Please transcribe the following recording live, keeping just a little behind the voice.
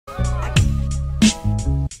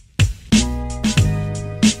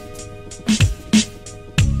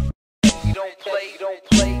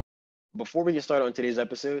Before we get started on today's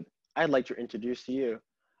episode, I'd like to introduce to you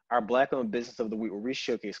our Black owned Business of the Week, where we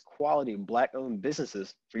showcase quality Black owned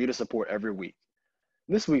businesses for you to support every week.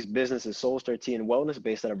 This week's business is Soulstar Tea and Wellness,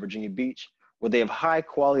 based out of Virginia Beach, where they have high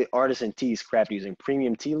quality artisan teas crafted using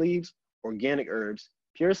premium tea leaves, organic herbs,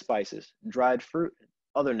 pure spices, dried fruit, and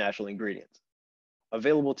other natural ingredients.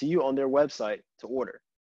 Available to you on their website to order,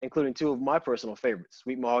 including two of my personal favorites,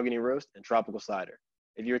 Sweet Mahogany Roast and Tropical Cider.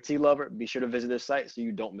 If you're a tea lover, be sure to visit their site so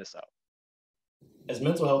you don't miss out. As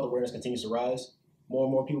mental health awareness continues to rise, more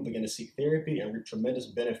and more people begin to seek therapy and reap tremendous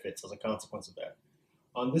benefits as a consequence of that.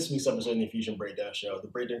 On this week's episode of the Infusion Breakdown Show, the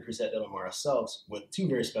Breakdown Crew sat down on ourselves with two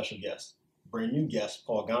very special guests. Brand new guest,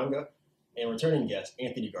 Paul Ganga, and returning guest,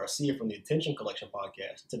 Anthony Garcia from the Attention Collection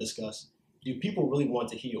podcast, to discuss, do people really want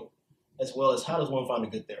to heal? As well as, how does one find a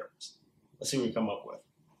good therapist? Let's see what we come up with.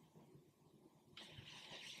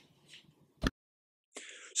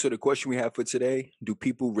 So the question we have for today, do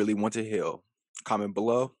people really want to heal? Comment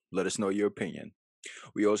below, let us know your opinion.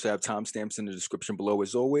 We also have timestamps in the description below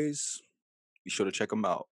as always. Be sure to check them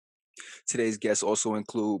out. Today's guests also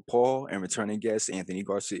include Paul and returning guest Anthony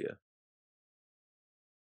Garcia.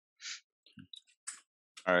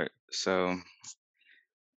 All right. So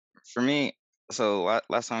for me,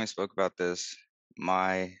 last time we spoke about this,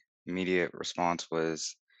 my immediate response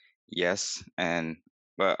was yes.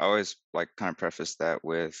 But I always kind of preface that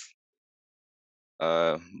with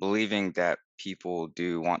believing that people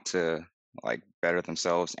do want to better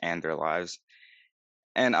themselves and their lives.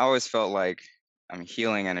 And I always felt like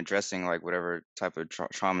healing and addressing whatever type of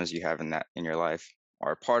traumas you have in your life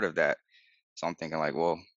are part of that. So I'm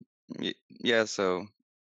thinking yeah, so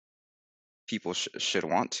people should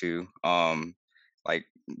want to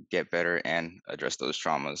get better and address those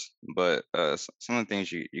traumas. But some of the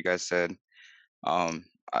things you guys said,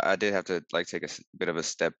 I did have to take a bit of a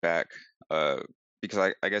step back,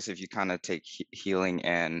 because I guess if you kind of take healing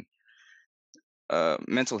and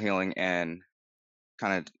mental healing and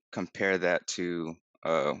kind of compare that to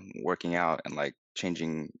working out and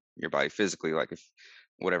changing your body physically, if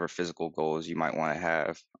whatever physical goals you might want to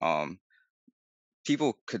have,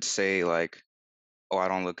 people could say oh, I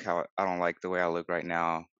don't like the way I look right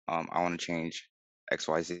now. I want to change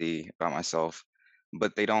XYZ about myself,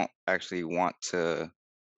 but they don't actually want to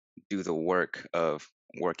do the work of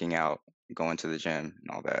working out, going to the gym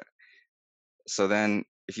and all that. So then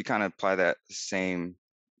if you kind of apply that same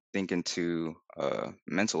thinking to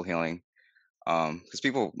mental healing, because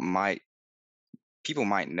people might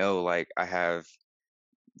know I have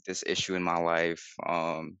this issue in my life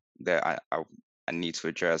that I need to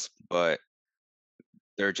address, but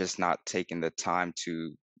they're just not taking the time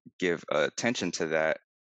to give attention to that,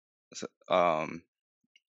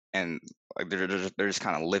 and they're just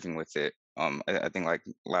kind of living with it. I think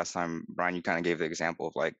last time, Brian, you kind of gave the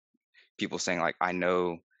example of people saying I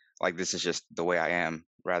know this is just the way I am,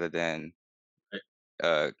 rather than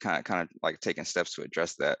kind of taking steps to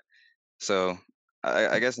address that. So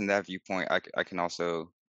I guess in that viewpoint, I can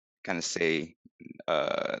also kind of say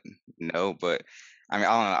no, but I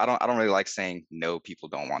don't know. I don't really like saying no. People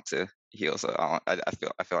don't want to heal, so I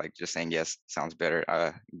feel like just saying yes sounds better.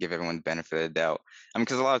 Give everyone the benefit of the doubt.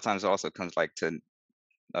 Because a lot of times it also comes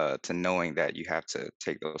to knowing that you have to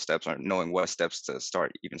take those steps, or knowing what steps to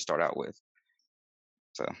start out with.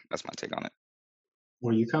 So that's my take on it.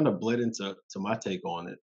 Well, you kind of bled into my take on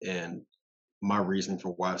it, and my reason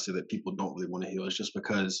for why I say that people don't really want to heal is just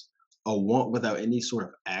because a want without any sort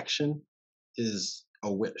of action is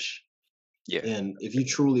a wish. Yeah. And if you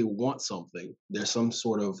truly want something, there's some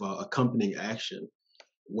sort of accompanying action,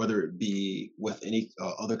 whether it be with any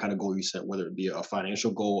other kind of goal you set, whether it be a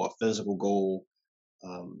financial goal, a physical goal,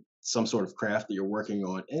 some sort of craft that you're working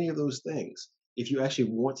on, any of those things. If you actually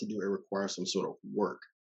want to do it, requires some sort of work.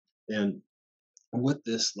 And with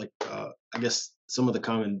this, I guess some of the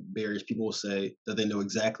common barriers, people will say that they know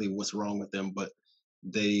exactly what's wrong with them, but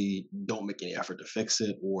they don't make any effort to fix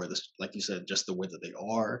it, or this, like you said, just the way that they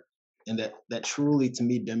are. And that truly, to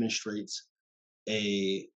me, demonstrates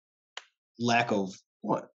a lack of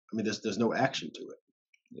what? There's no action to it.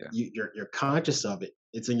 Yeah. You're conscious of it.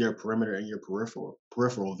 It's in your perimeter and your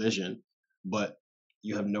peripheral vision, but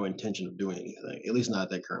you have no intention of doing anything, at least not at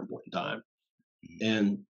that current point in time. Mm-hmm.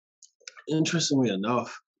 And interestingly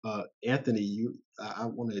enough, Anthony, I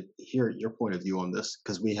want to hear your point of view on this,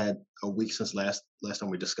 because we had a week since last time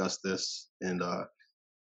we discussed this, and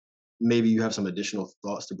maybe you have some additional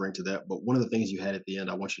thoughts to bring to that. But one of the things you had at the end,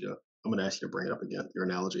 I'm going to ask you to bring it up again, your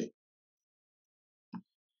analogy.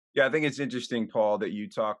 Yeah, I think it's interesting, Paul, that you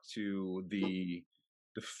talked to the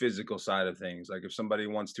the physical side of things. Like if somebody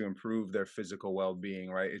wants to improve their physical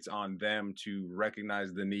well-being, right, it's on them to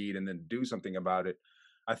recognize the need and then do something about it.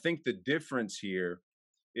 I think the difference here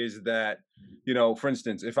is that, for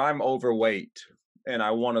instance, if I'm overweight and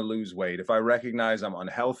I want to lose weight, if I recognize I'm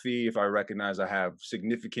unhealthy, if I recognize I have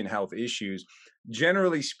significant health issues,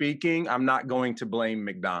 generally speaking, I'm not going to blame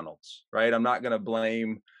McDonald's, right? I'm not going to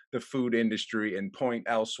blame the food industry and point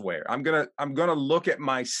elsewhere. I'm going to look at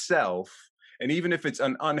myself, and even if it's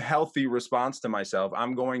an unhealthy response to myself,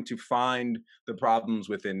 I'm going to find the problems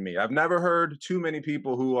within me. I've never heard too many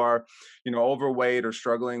people who are, overweight or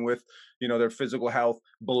struggling with, their physical health,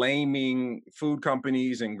 blaming food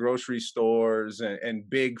companies and grocery stores and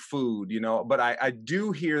big food, but I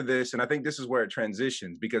do hear this, and I think this is where it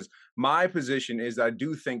transitions, because my position is I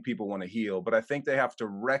do think people want to heal, but I think they have to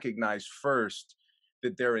recognize first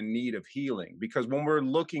that they're in need of healing. Because when we're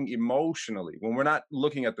looking emotionally, when we're not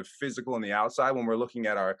looking at the physical and the outside, when we're looking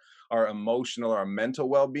at our emotional, our mental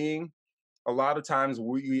well-being, a lot of times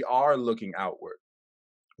we are looking outward.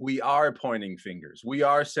 We are pointing fingers. We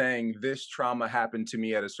are saying this trauma happened to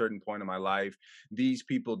me at a certain point in my life. These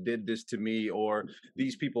people did this to me, or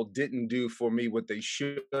these people didn't do for me what they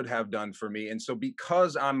should have done for me. And so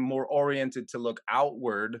because I'm more oriented to look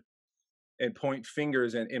outward and point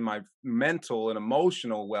fingers in my mental and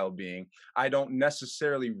emotional well-being, I don't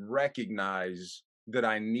necessarily recognize that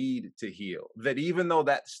I need to heal. That even though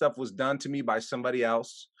that stuff was done to me by somebody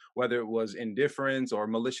else, whether it was indifference or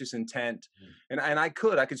malicious intent, and I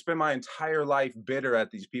could spend my entire life bitter at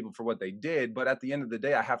these people for what they did, but at the end of the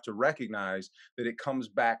day, I have to recognize that it comes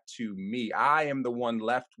back to me. I am the one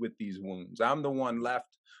left with these wounds. I'm the one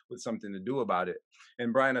left with something to do about it.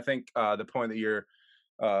 And Brian, I think the point that you're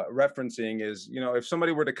referencing is, if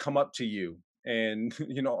somebody were to come up to you and,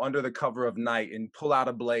 under the cover of night and pull out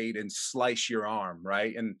a blade and slice your arm,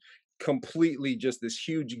 right? And completely just this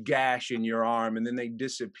huge gash in your arm, and then they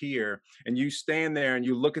disappear, and you stand there and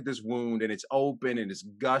you look at this wound and it's open and it's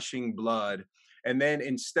gushing blood. And then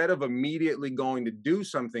instead of immediately going to do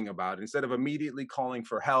something about it, instead of immediately calling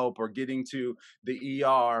for help or getting to the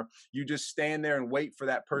ER, you just stand there and wait for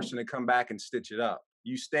that person to come back and stitch it up.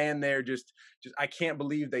 You stand there just I can't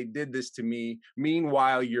believe they did this to me.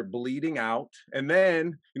 Meanwhile, you're bleeding out. And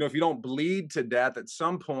then, if you don't bleed to death, at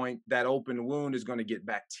some point that open wound is going to get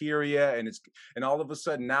bacteria, and all of a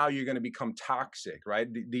sudden now you're going to become toxic, right?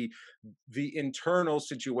 The internal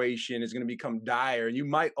situation is going to become dire, and you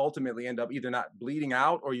might ultimately end up either not bleeding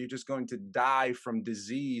out, or you're just going to die from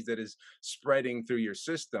disease that is spreading through your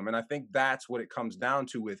system. And I think that's what it comes down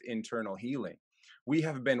to with internal healing. We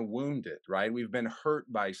have been wounded, right? We've been hurt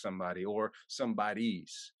by somebody or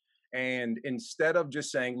somebody's. And instead of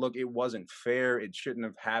just saying, look, it wasn't fair, it shouldn't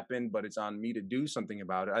have happened, but it's on me to do something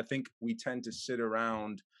about it, I think we tend to sit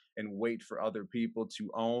around and wait for other people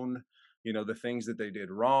to own, the things that they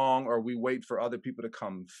did wrong, or we wait for other people to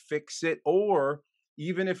come fix it. Or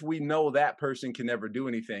even if we know that person can never do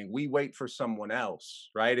anything, we wait for someone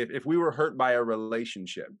else, right? If we were hurt by a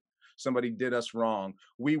relationship, somebody did us wrong,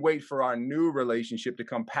 we wait for our new relationship to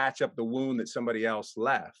come patch up the wound that somebody else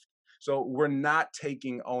left. So we're not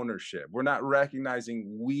taking ownership. We're not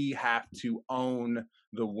recognizing we have to own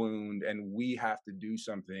the wound and we have to do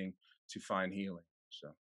something to find healing. So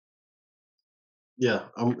Yeah,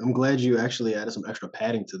 I'm glad you actually added some extra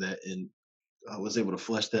padding to that, and was able to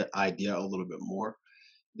flesh that idea out a little bit more.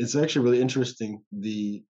 It's actually really interesting.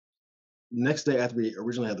 The next day after we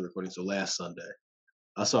originally had the recording, so last Sunday,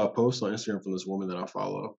 I saw a post on Instagram from this woman that I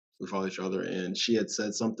follow. We follow each other, and she had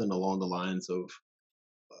said something along the lines of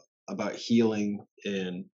about healing,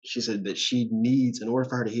 and she said that she needs, in order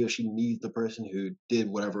for her to heal, she needs the person who did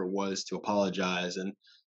whatever it was to apologize and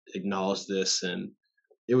acknowledge this. And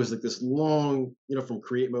it was like this long, from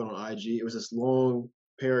Create Mode on IG, it was this long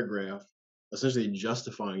paragraph essentially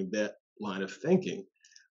justifying that line of thinking.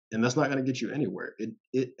 And that's not going to get you anywhere.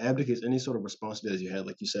 It abdicates any sort of responsibility you had.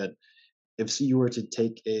 Like you said, if you were to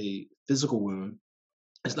take a physical wound,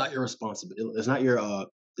 it's not your responsibility. It's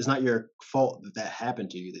not your fault that that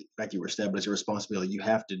happened to you. The fact you were stabbed, but it's your responsibility. You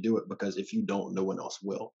have to do it, because if you don't, no one else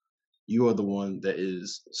will. You are the one that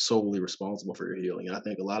is solely responsible for your healing. And I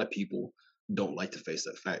think a lot of people don't like to face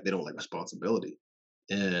that fact. They don't like responsibility,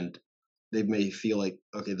 and they may feel like,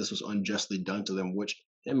 okay, this was unjustly done to them, which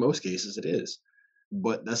in most cases it is.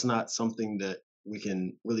 But that's not something that we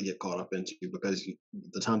can really get caught up into, because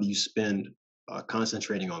the time that you spend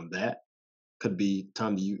concentrating on that could be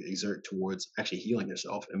time that you exert towards actually healing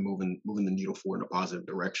yourself and moving the needle forward in a positive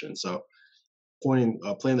direction. So playing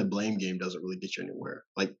the blame game doesn't really get you anywhere.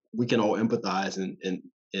 Like, we can all empathize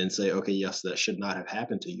and say, okay, yes, that should not have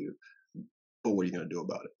happened to you, but what are you going to do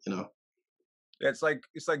about it? It's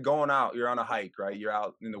like going out. You're on a hike, right? You're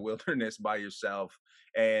out in the wilderness by yourself,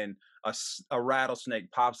 and a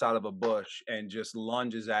rattlesnake pops out of a bush and just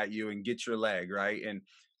lunges at you and gets your leg, right? And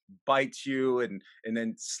bites you and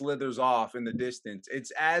then slithers off in the distance.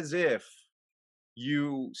 It's as if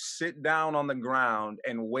you sit down on the ground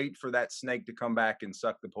and wait for that snake to come back and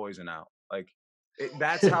suck the poison out. Like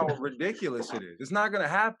that's how ridiculous it is. It's not going to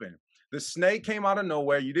happen. The snake came out of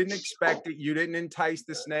nowhere. You didn't expect it. You didn't entice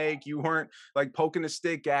the snake. You weren't like poking a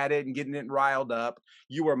stick at it and getting it riled up.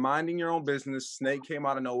 You were minding your own business. Snake came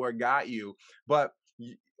out of nowhere, got you. But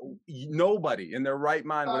nobody in their right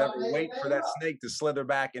mind would ever wait for that snake to slither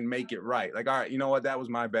back and make it right. Like, all right, you know what? That was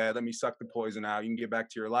my bad. Let me suck the poison out. You can get back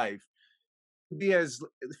to your life. Be as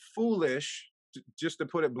foolish, just to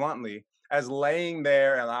put it bluntly, as laying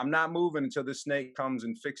there and I'm not moving until the snake comes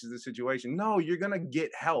and fixes the situation. No, you're going to get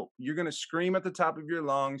help. You're going to scream at the top of your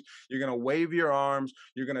lungs. You're going to wave your arms.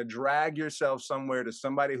 You're going to drag yourself somewhere to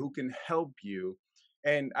somebody who can help you.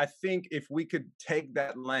 And I think if we could take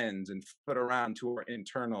that lens and flip it around to our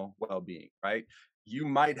internal well-being, right? You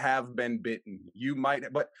might have been bitten. You might,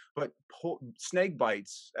 but snake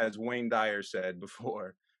bites, as Wayne Dyer said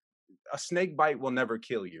before, a snake bite will never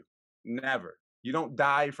kill you. Never. You don't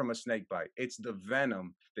die from a snake bite. It's the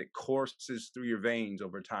venom that courses through your veins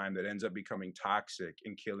over time that ends up becoming toxic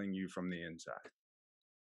and killing you from the inside.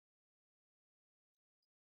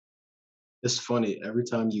 It's funny, every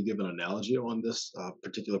time you give an analogy on this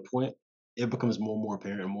particular point, it becomes more and more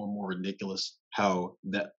apparent and more ridiculous how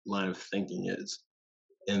that line of thinking is.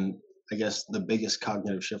 And I guess the biggest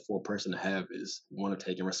cognitive shift for a person to have is want to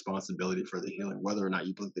take responsibility for the healing, whether or not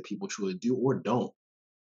you believe that people truly do or don't.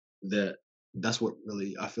 That that's what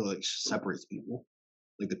really I feel like separates people,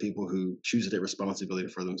 like the people who choose to take responsibility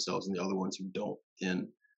for themselves and the other ones who don't, and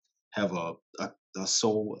have a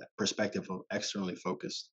sole perspective of externally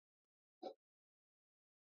focused.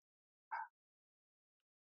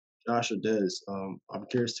 Josh or Des, I'm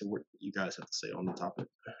curious to what you guys have to say on the topic.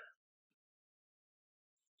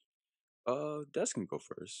 Des can go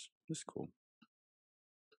first. It's cool.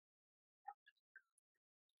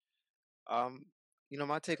 Um,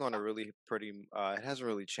 my take on it really pretty. It hasn't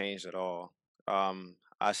really changed at all.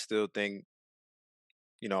 I still think,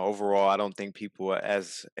 overall, I don't think people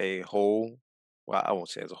as a whole. Well, I won't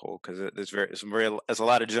say as a whole because it's a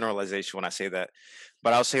lot of generalization when I say that,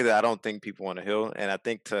 but I'll say that I don't think people want to heal, and I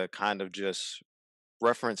think to kind of just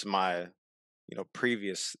reference my,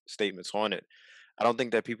 previous statements on it. I don't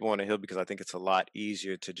think that people want to heal because I think it's a lot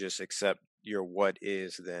easier to just accept your what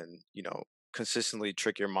is than, consistently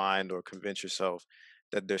trick your mind or convince yourself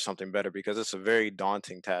that there's something better because it's a very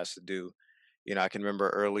daunting task to do. I can remember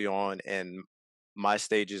early on in my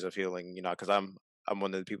stages of healing, because I'm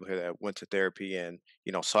one of the people here that went to therapy and,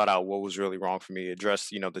 sought out what was really wrong for me,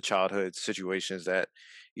 addressed, the childhood situations that,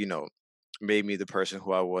 you know, made me the person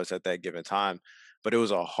who I was at that given time. But it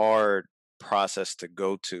was a hard process to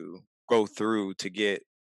go through to get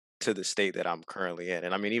to the state that I'm currently in.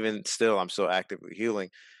 And I mean, even still, I'm still actively healing,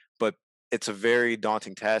 but it's a very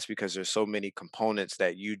daunting task because there's so many components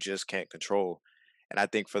that you just can't control. And I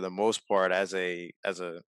think for the most part, as a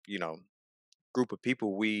group of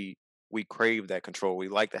people, we crave that control. We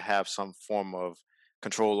like to have some form of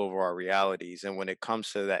control over our realities. And when it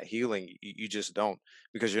comes to that healing, you just don't,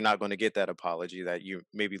 because you're not going to get that apology that you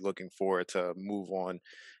may be looking for to move on.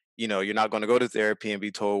 You're not going to go to therapy and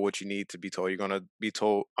be told what you need to be told. You're going to be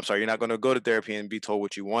told, I'm sorry, you're not going to go to therapy and be told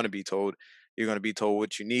what you want to be told. You're going to be told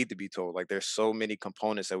what you need to be told. Like there's so many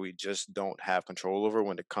components that we just don't have control over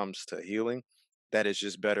when it comes to healing, that it's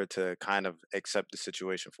just better to kind of accept the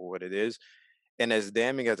situation for what it is. And as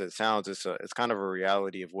damning as it sounds, it's kind of a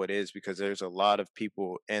reality of what is, because there's a lot of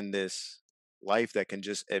people in this life that can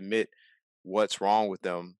just admit what's wrong with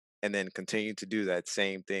them and then continue to do that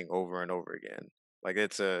same thing over and over again. Like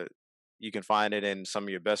you can find it in some of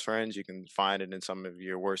your best friends, you can find it in some of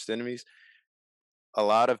your worst enemies. A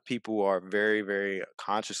lot of people are very, very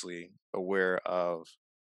consciously aware of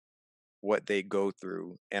what they go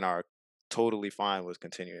through and are totally fine with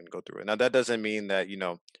continuing to go through it. Now that doesn't mean that,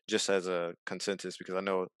 just as a consensus, because I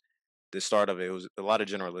know the start of it was a lot of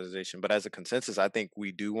generalization, but as a consensus, I think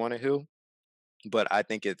we do want to heal, but I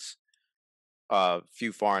think it's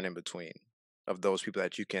few far and in between of those people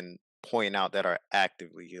that you can point out that are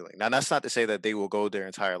actively healing. Now that's not to say that they will go their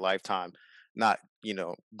entire lifetime not,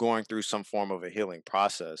 going through some form of a healing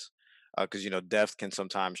process, because death can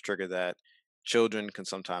sometimes trigger that, children can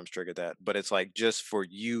sometimes trigger that, but it's like, just for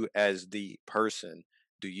you as the person,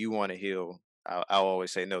 do you want to heal? I'll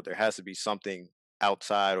always say no. There has to be something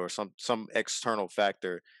outside or some external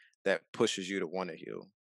factor that pushes you to want to heal.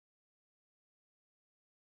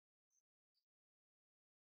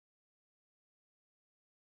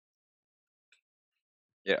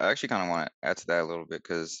 Yeah, I actually kind of want to add to that a little bit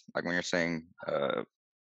because, like, when you're saying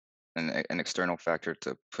an external factor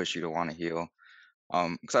to push you to want to heal,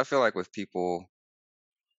 because I feel like with people,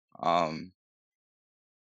 um,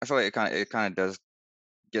 I feel like it kind of does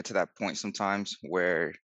get to that point sometimes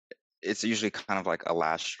where it's usually kind of like a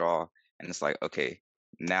last straw, and it's like, okay,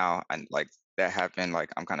 now I like that happened,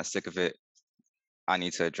 like I'm kind of sick of it. I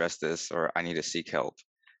need to address this, or I need to seek help.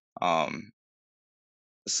 Um,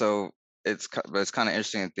 so but it's kind of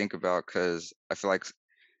interesting to think about because I feel like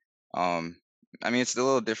Um, I mean, it's a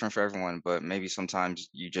little different for everyone, but maybe sometimes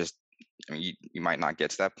you just, I mean, you might not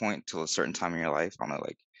get to that point till a certain time in your life. I don't know,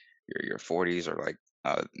 like your 40s or like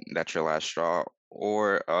that's your last straw,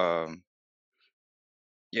 or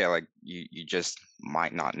yeah, like you just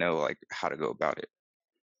might not know like how to go about it.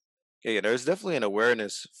 Yeah, yeah, there's definitely an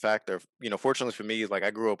awareness factor. Fortunately for me, like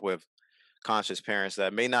I grew up with conscious parents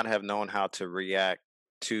that may not have known how to react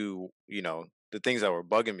to, the things that were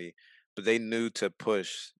bugging me, but they knew to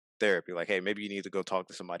push therapy. Like, hey, maybe you need to go talk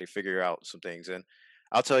to somebody, figure out some things. And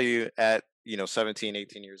I'll tell you, at 17,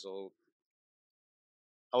 18 years old,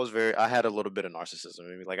 I had a little bit of narcissism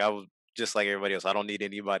in me. Like I was just like everybody else. I don't need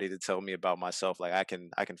anybody to tell me about myself. Like I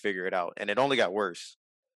can figure it out. And it only got worse.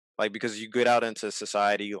 Like because you get out into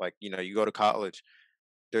society, like, you go to college,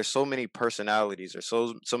 there's so many personalities, there's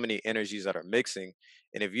so many energies that are mixing,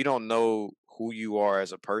 and if you don't know who you are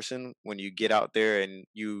as a person when you get out there and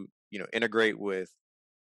you integrate with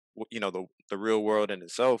the real world in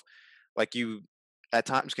itself, like you at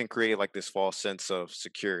times can create like this false sense of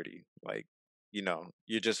security, like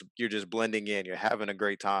you're just blending in, you're having a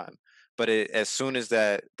great time, but as soon as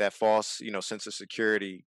that false sense of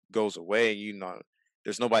security goes away,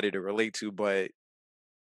 there's nobody to relate to but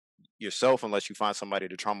yourself unless you find somebody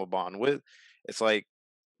to trauma bond with. It's like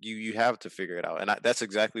you have to figure it out, and that's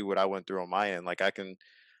exactly what I went through on my end. Like I can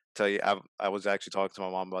tell you, I was actually talking to my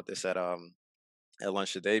mom about this at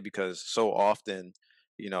lunch today because so often,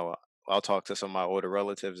 you know, I'll talk to some of my older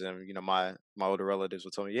relatives, and my older relatives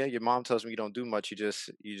will tell me, "Yeah, your mom tells me you don't do much. You just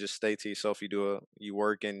stay to yourself. You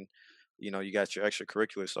work, and you got your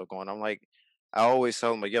extracurricular stuff going." I'm like, I always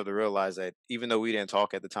tell them like you have to realize that even though we didn't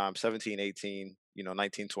talk at the time, 17, 18,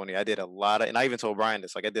 19, 20, I did a lot of, and I even told Brian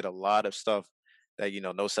this, like I did a lot of stuff that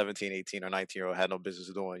no 17, 18, or 19-year-old had no business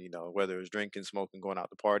doing. Whether it was drinking, smoking, going out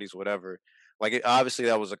to parties, whatever. Like obviously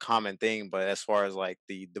that was a common thing, but as far as like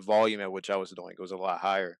the volume at which I was doing, it was a lot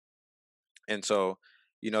higher. And so,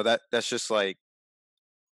 that's just like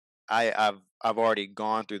I've already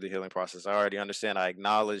gone through the healing process. I already understand. I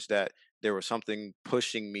acknowledge that there was something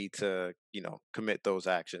pushing me to, commit those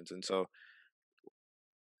actions. And so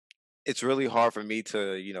it's really hard for me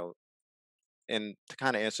to, and to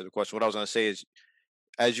kind of answer the question, what I was gonna say is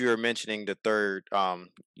as you were mentioning the third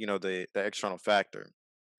the external factor,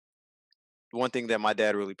 one thing that my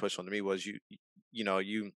dad really pushed on me was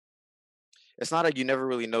you it's not like you never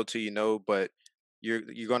really know till you know, but you're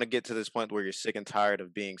going to get to this point where you're sick and tired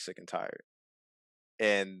of being sick and tired,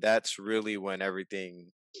 and that's really when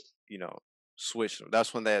everything you know switched.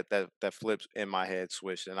 That's when that flips in my head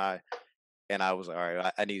switched, and I was like, all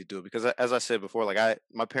right, I need to do it because as I said before, like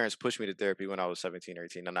my parents pushed me to therapy when I was 17 or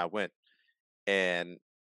 18, and I went and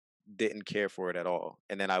didn't care for it at all,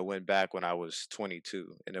 and then I went back when I was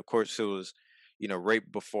 22, and of course it was. Right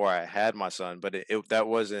before I had my son, but that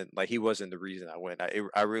wasn't like he wasn't the reason I went.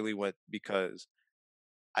 I really went because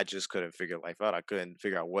I just couldn't figure life out. I couldn't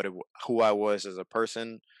figure out who I was as a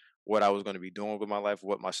person, what I was going to be doing with my life,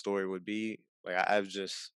 what my story would be. Like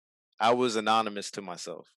I was anonymous to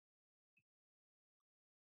myself.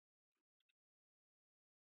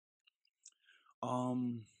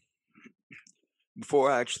 Um, before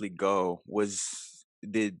I actually go,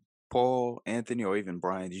 did Paul, Anthony, or even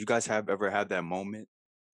Brian, did you guys have ever had that moment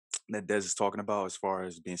that Des is talking about as far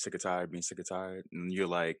as being sick of tired, and you're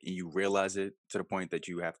like, and you realize it to the point that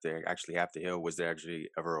you have to heal? Was there actually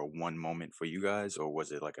ever a one moment for you guys, or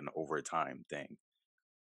was it like an over time thing?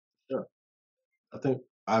 Sure. I think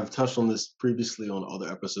I've touched on this previously on other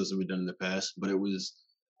episodes that we've done in the past, but it was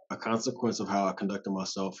a consequence of how I conducted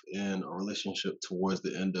myself in a relationship towards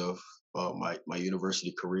the end of my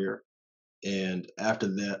university career. And after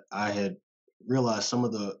that, I had realized some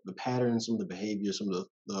of the patterns, some of the behaviors, some of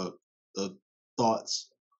the thoughts,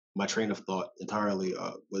 my train of thought entirely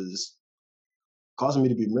was causing me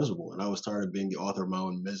to be miserable. And I was tired of being the author of my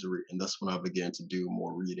own misery. And that's when I began to do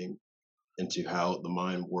more reading into how the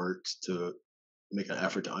mind works to make an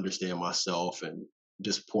effort to understand myself and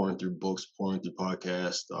just pouring through books, pouring through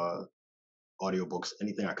podcasts, audiobooks,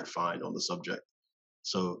 anything I could find on the subject.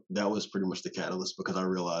 So that was pretty much the catalyst because I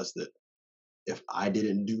realized that if I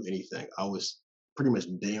didn't do anything, I was pretty much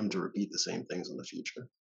damned to repeat the same things in the future.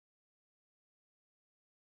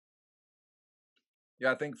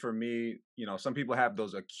 Yeah, I think for me, some people have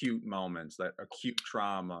those acute moments, that acute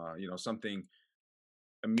trauma, something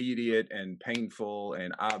immediate and painful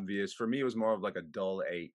and obvious. For me, it was more of like a dull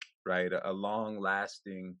ache, right? A long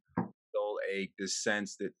lasting dull ache, this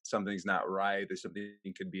sense that something's not right, that something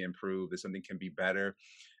could be improved, that something can be better.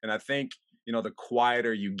 And I think, the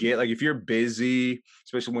quieter you get, like if you're busy,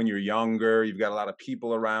 especially when you're younger, you've got a lot of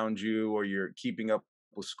people around you, or you're keeping up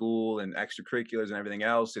with school and extracurriculars and everything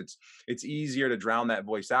else, it's easier to drown that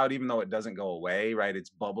voice out, even though it doesn't go away, right? It's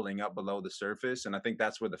bubbling up below the surface. And I think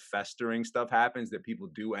that's where the festering stuff happens, that people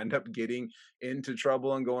do end up getting into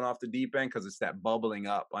trouble and going off the deep end, because it's that bubbling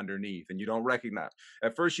up underneath, and you don't recognize,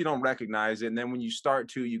 at first you don't recognize it, and then when you start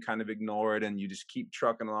to, you kind of ignore it, and you just keep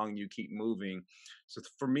trucking along and you keep moving. So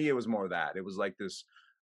for me, it was more that it was like this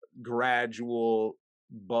gradual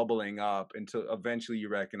bubbling up until eventually you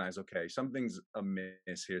recognize, okay, something's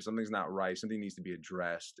amiss here, something's not right, something needs to be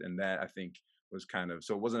addressed. And that, I think, was kind of,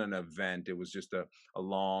 so it wasn't an event, it was just a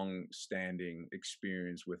long standing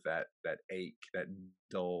experience with that ache, that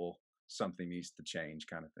dull, something needs to change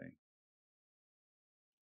kind of thing.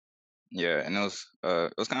 Yeah, and it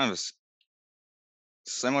was kind of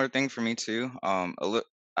similar thing for me too.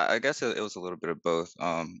 I guess it was a little bit of both,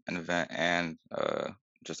 an event and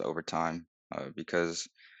just over time, because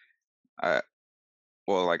I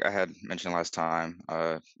well, like I had mentioned last time,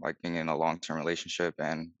 like being in a long term relationship,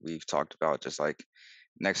 and we've talked about just like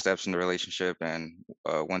next steps in the relationship, and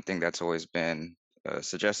one thing that's always been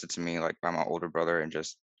suggested to me, like by my older brother and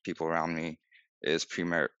just people around me, is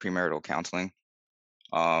premarital counseling.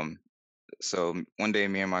 Um, so one day,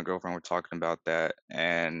 me and my girlfriend were talking about that,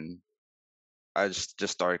 and I just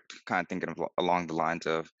started kind of thinking of along the lines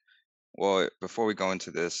of, well, before we go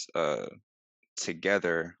into this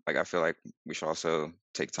together, like I feel like we should also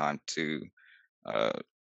take time to uh,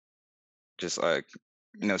 just like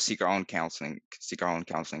seek our own counseling,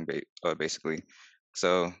 basically.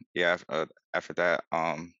 So yeah, after that,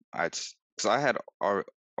 because I had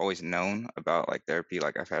always known about like therapy,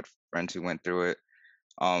 like I've had friends who went through it,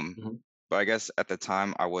 um, Mhm. but I guess at the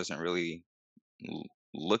time I wasn't really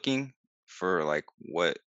looking for like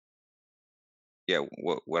what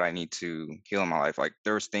I need to heal in my life. Like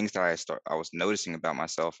there was things that I was noticing about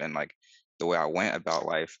myself, and like the way I went about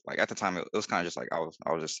life. Like at the time, it was kind of just like I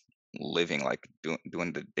was just living, like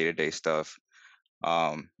doing the day to day stuff.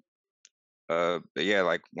 Um, but yeah,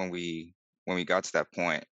 like when we got to that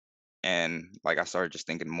point, and like I started just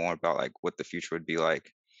thinking more about like what the future would be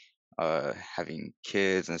like, having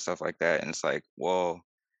kids and stuff like that. And it's like, well,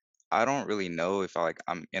 I don't really know if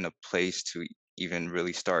I'm in a place to even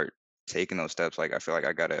really start taking those steps. Like I feel like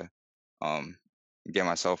I gotta um get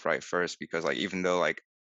myself right first, because like even though like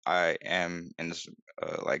I am in this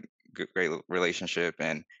like great relationship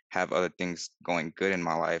and have other things going good in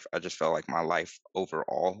my life, I just felt like my life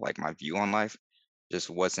overall, like my view on life, just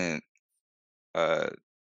wasn't uh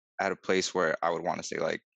at a place where I would want to say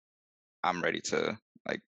like I'm ready to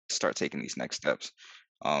like start taking these next steps.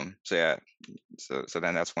 So yeah, so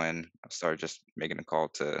then that's when I started just making a call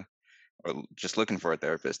to, or just looking for a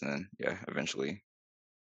therapist, and then yeah, eventually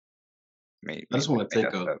made I made, just want to made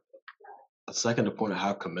take that step. a second to point out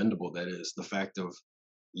how commendable that is. The fact of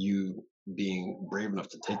you being brave enough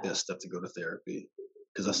to take that step to go to therapy,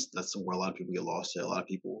 because that's where a lot of people get lost at. A lot of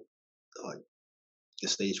people uh,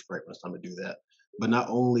 get stage fright when it's time to do that. But not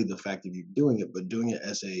only the fact of you doing it, but doing it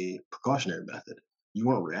as a precautionary method. You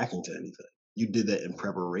weren't reacting to anything. You did that in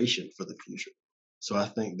preparation for the future. So I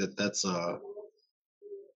think that that's I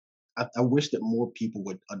wish that more people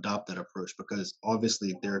would adopt that approach, because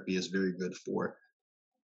obviously therapy is very good for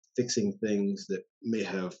fixing things that may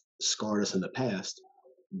have scarred us in the past.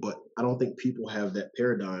 But I don't think people have that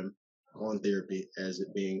paradigm on therapy as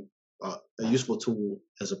it being a useful tool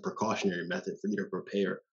as a precautionary method for you to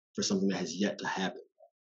prepare for something that has yet to happen.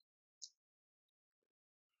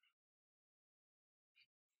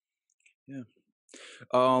 Yeah.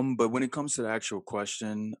 But when it comes to the actual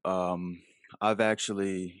question, I've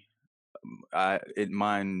actually,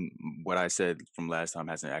 mine, what I said from last time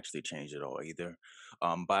hasn't actually changed at all either.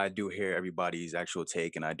 But I do hear everybody's actual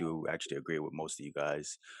take, and I do actually agree with most of you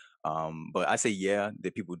guys. But I say, yeah,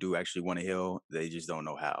 that people do actually want to heal. They just don't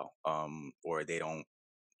know how, or they don't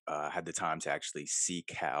had the time to actually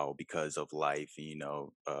seek how, because of life,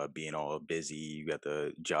 being all busy. You got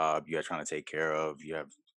the job you are trying to take care of, you have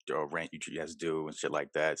rent you have to do and shit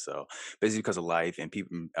like that. So basically, because of life, and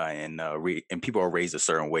people and people are raised a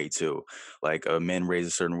certain way too. Like men raised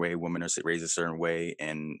a certain way, women are raised a certain way,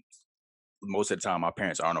 and most of the time, our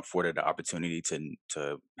parents aren't afforded the opportunity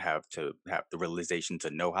to have the realization to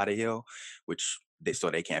know how to heal, which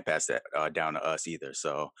they can't pass that down to us either.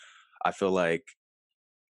 So I feel like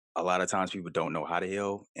a lot of times people don't know how to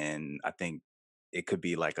heal, and I think it could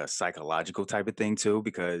be like a psychological type of thing too,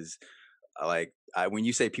 because when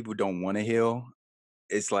you say people don't want to heal,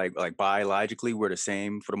 it's like biologically we're the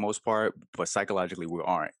same for the most part, but psychologically we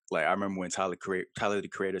aren't. Like I remember when Tyler the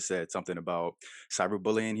Creator said something about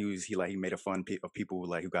cyberbullying. He made a fun of people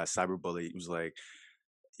like who got cyberbullied. He was like,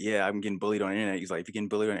 "Yeah, I'm getting bullied on the internet." He's like, "If you're getting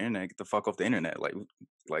bullied on the internet, get the fuck off the internet." Like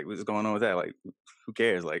what's going on with that? Like, who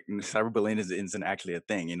cares? Like, cyberbullying isn't actually a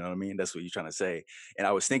thing. You know what I mean? That's what you're trying to say. And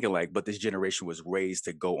I was thinking like, but this generation was raised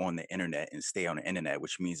to go on the internet and stay on the internet,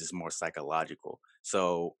 which means it's more psychological.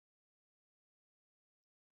 So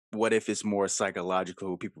what if it's more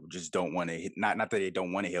psychological? People just don't want to, not that they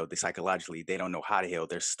don't want to heal, they psychologically, they don't know how to heal.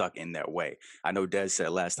 They're stuck in their way. I know Des said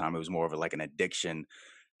last time it was more of like an addiction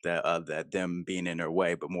that them being in their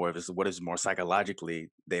way, but more of what is more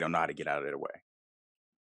psychologically, they don't know how to get out of their way.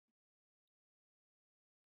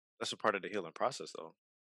 That's a part of the healing process, though.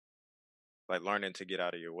 Like learning to get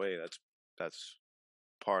out of your way. That's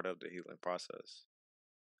part of the healing process,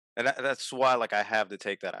 and that's why like I have the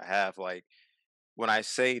take that I have. Like when I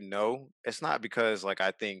say no, it's not because like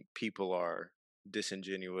I think people are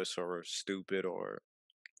disingenuous or stupid or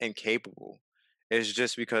incapable. It's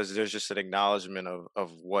just because there's just an acknowledgement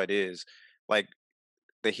of what is like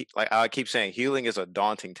like I keep saying healing is a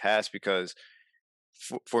daunting task because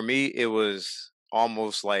for me it was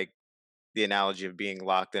almost like the analogy of being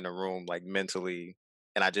locked in a room like mentally,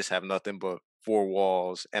 and I just have nothing but four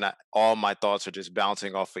walls and all my thoughts are just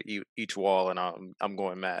bouncing off of each wall and I'm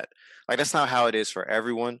going mad. Like that's not how it is for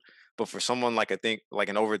everyone, but for someone like like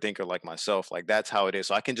an overthinker like myself, like that's how it is.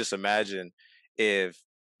 So I can just imagine if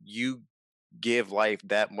you give life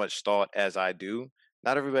that much thought as I do,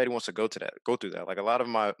 not everybody wants to go through that. Like a lot of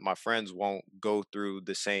my friends won't go through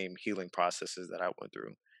the same healing processes that I went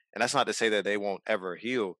through. And that's not to say that they won't ever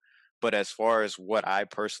heal, but as far as what I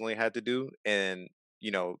personally had to do and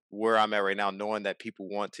where I'm at right now, knowing that people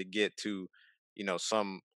want to get to,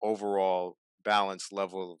 some overall balanced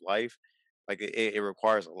level of life, like it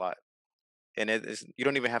requires a lot. And you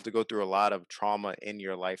don't even have to go through a lot of trauma in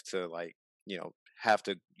your life to like have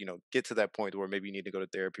to get to that point where maybe you need to go to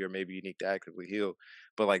therapy or maybe you need to actively heal,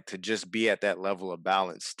 but like to just be at that level of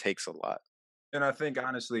balance takes a lot. And I think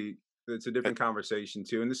honestly, it's a Uh, different conversation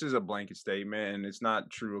too. And this is a blanket statement, and it's not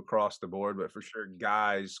true across the board, but for sure,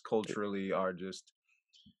 guys culturally are just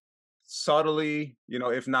subtly,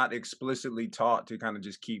 if not explicitly taught to kind of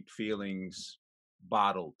just keep feelings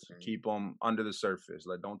bottled, mm, keep them under the surface.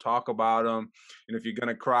 Like, don't talk about them. And if you're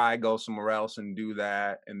going to cry, go somewhere else and do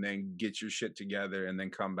that, and then get your shit together and then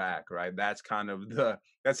come back, right? That's kind of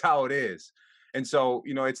that's how it is. And so,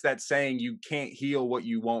 it's that saying, you can't heal what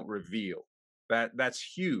you won't reveal. That's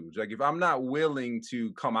huge. Like, if I'm not willing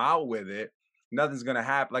to come out with it, nothing's gonna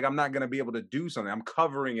happen. Like I'm not gonna be able to do something. I'm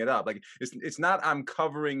covering it up. Like it's not I'm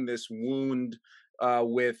covering this wound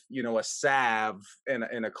with a salve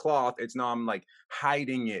and a cloth. It's no, I'm like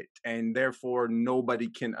hiding it, and therefore nobody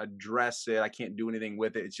can address it. I can't do anything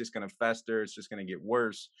with it. It's just gonna fester. It's just gonna get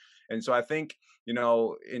worse. And so I think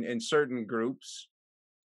in certain groups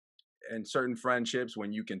and certain friendships,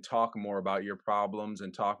 when you can talk more about your problems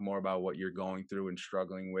and talk more about what you're going through and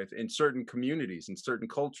struggling with in certain communities and certain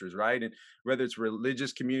cultures, right? And whether it's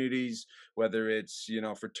religious communities, whether it's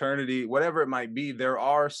fraternity, whatever it might be, there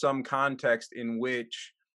are some context in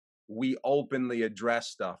which we openly address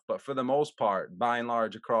stuff, but for the most part, by and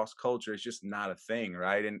large, across culture, it's just not a thing,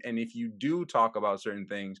 right? And if you do talk about certain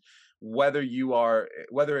things, whether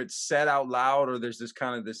it's said out loud or there's this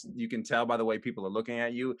kind of this, you can tell by the way people are looking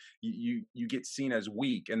at you, you get seen as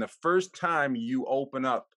weak. And the first time you open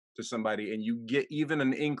up to somebody and you get even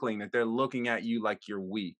an inkling that they're looking at you like you're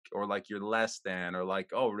weak or like you're less than or like,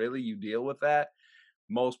 oh really, you deal with that,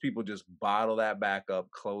 most people just bottle that back up,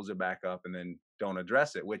 close it back up, and then don't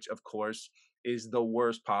address it, which of course is the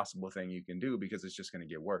worst possible thing you can do because it's just going to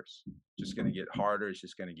get worse. It's just going to get harder. It's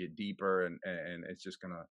just going to get deeper, and it's just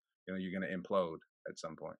going to, you're going to implode at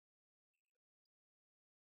some point.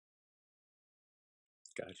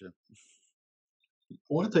 Gotcha. I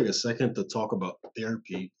want to take a second to talk about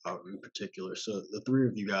therapy in particular. So the three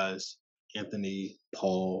of you guys, Anthony,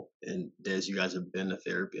 Paul, and Des, you guys have been to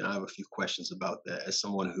therapy. And I have a few questions about that as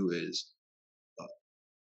someone who is uh,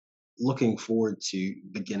 looking forward to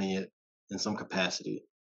beginning it in some capacity.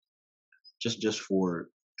 Just for,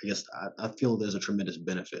 I guess, I feel there's a tremendous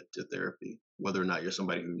benefit to therapy, whether or not you're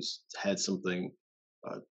somebody who's had something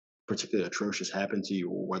uh, particularly atrocious happen to you,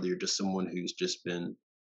 or whether you're just someone who's just been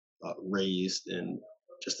raised in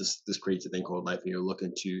just this crazy thing called life, and you're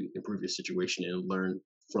looking to improve your situation and learn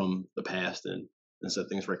from the past and set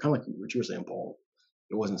things right. Kind of like what you were saying, Paul.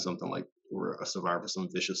 It wasn't something like you were a survivor, some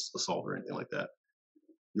vicious assault or anything like that.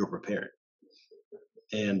 You were prepared.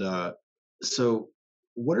 And so,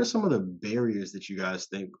 what are some of the barriers that you guys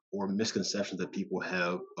think or misconceptions that people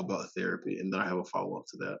have about therapy? And then I have a follow up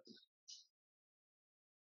to that.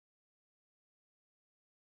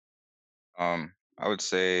 I would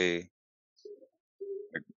say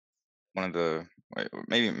like one of the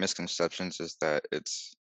maybe misconceptions is that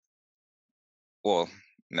it's well,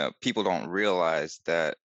 no, people don't realize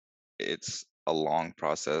that it's a long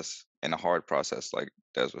process and a hard process, like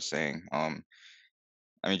Des was saying. I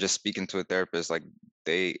mean, just speaking to a therapist, like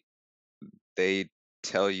they they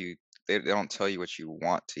tell you they don't tell you what you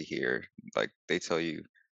want to hear. Like they tell you,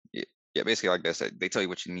 y- yeah, basically like I said, they tell you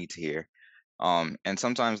what you need to hear. And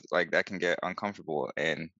sometimes like that can get uncomfortable,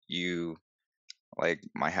 and you like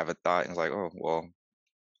might have a thought and it's like, oh well,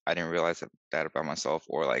 I didn't realize that about myself,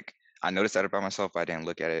 or like I noticed that about myself, but I didn't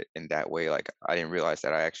look at it in that way. Like I didn't realize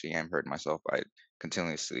that I actually am hurting myself by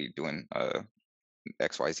continuously doing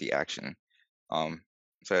XYZ action. Um,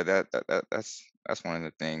 so that's one of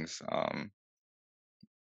the things.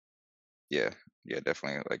 Yeah, yeah,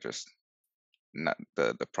 definitely. Like just not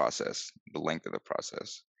the process, the length of the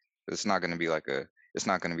process. It's not going to be like a. It's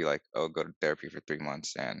not going to be like, oh, go to therapy for 3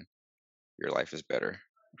 months and your life is better.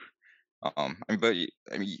 I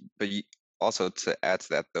mean, also to add to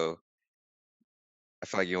that though, I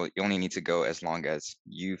feel like you only need to go as long as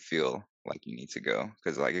you feel like you need to go.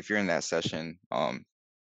 Because like if you're in that session,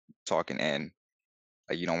 talking and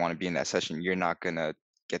like you don't want to be in that session, you're not gonna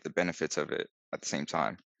get the benefits of it at the same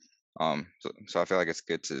time. So I feel like it's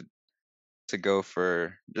good to go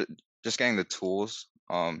for just getting the tools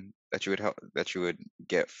that you would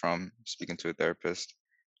get from speaking to a therapist,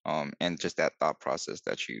 and just that thought process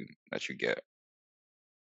that you get.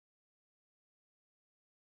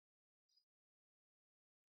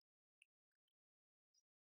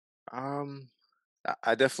 Um,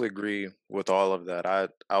 I definitely agree with all of that.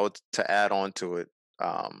 I would to add on to it.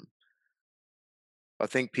 Um, I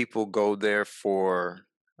think people go there for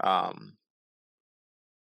um,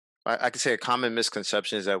 I could say a common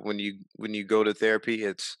misconception is that when you go to therapy,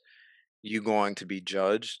 it's you going to be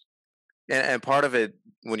judged, and part of it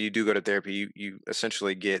when you do go to therapy, you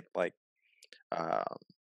essentially get uh,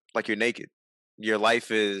 like you're naked. Your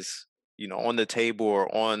life is on the table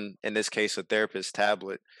or on in this case a therapist's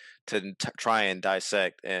tablet to try and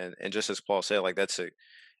dissect and just as Paul said, like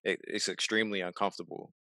it's extremely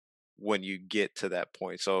uncomfortable when you get to that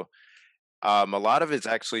point. So a lot of it's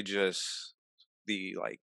actually just the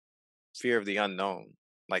like fear of the unknown.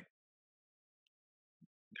 Like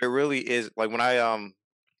there really is like when I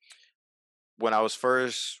was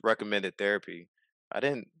first recommended therapy, I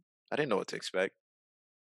didn't I didn't know what to expect.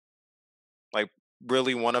 Like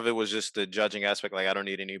really one of it was just the judging aspect. Like I don't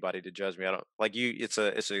need anybody to judge me. I don't like you. It's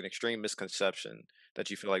an extreme misconception that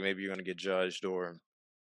you feel like maybe you're going to get judged or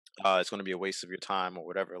it's going to be a waste of your time or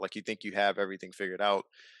whatever. Like you think you have everything figured out,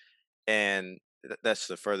 and that's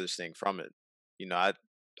the furthest thing from it.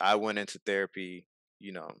 I went into therapy,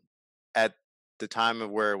 you know, at the time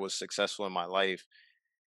of where it was successful in my life,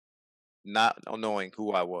 not knowing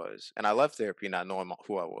who I was. And I left therapy not knowing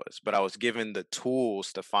who I was, but I was given the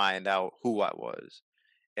tools to find out who I was.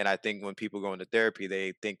 And I think when people go into therapy,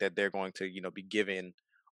 they think that they're going to, be given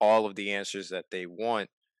all of the answers that they want,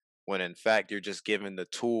 when in fact you're just given the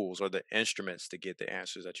tools or the instruments to get the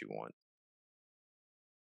answers that you want.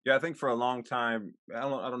 Yeah, I think for a long time, I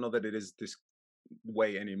don't know that it is this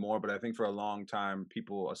way anymore, but I think for a long time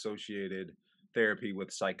people associated therapy with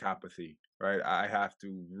psychopathy, right? I have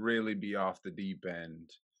to really be off the deep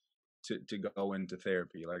end to go into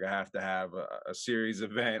therapy. Like I have to have a series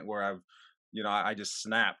event where I just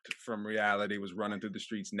snapped from reality, was running through the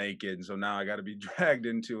streets naked, and so now I got to be dragged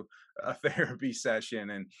into a therapy session,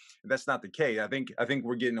 and that's not the case. I think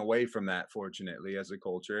we're getting away from that, fortunately, as a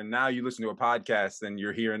culture. And now you listen to a podcast, and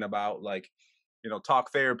you're hearing about like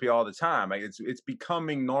talk therapy all the time. Like it's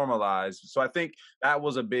becoming normalized. So I think that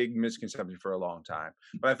was a big misconception for a long time.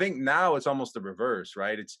 But I think now it's almost the reverse,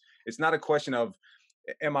 right? It's not a question of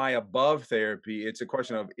am I above therapy? It's a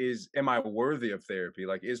question of am I worthy of therapy?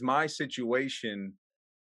 Like is my situation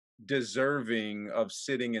deserving of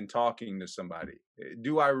sitting and talking to somebody?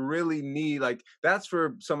 Do I really need, like, that's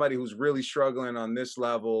for somebody who's really struggling on this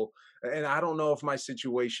level. And I don't know if my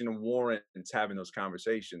situation warrants having those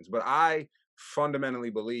conversations, but I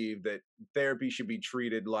fundamentally believe that therapy should be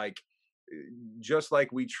treated like just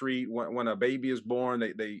like we treat when a baby is born,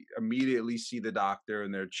 they immediately see the doctor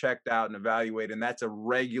and they're checked out and evaluated. And that's a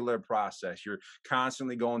regular process. You're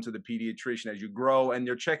constantly going to the pediatrician as you grow and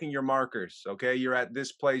you're checking your markers. Okay. You're at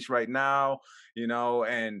this place right now,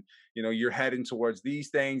 and you're heading towards these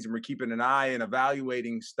things, and we're keeping an eye and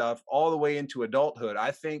evaluating stuff all the way into adulthood.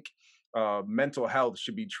 I think mental health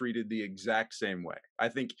should be treated the exact same way. I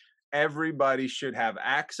think everybody should have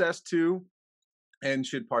access to and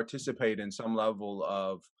should participate in some level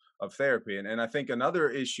of therapy. And I think another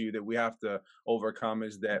issue that we have to overcome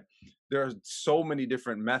is that there are so many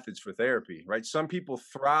different methods for therapy, right? Some people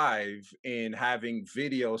thrive in having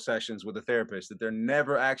video sessions with a therapist that they're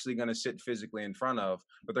never actually going to sit physically in front of,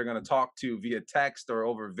 but they're going to talk to via text or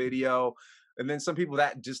over video. And then some people,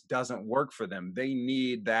 that just doesn't work for them. They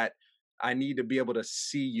need that. I need to be able to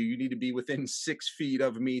see you. You need to be within 6 feet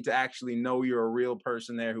of me to actually know you're a real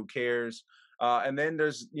person there who cares. And then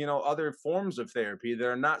there's, other forms of therapy that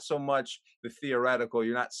are not so much the theoretical.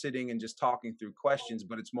 You're not sitting and just talking through questions,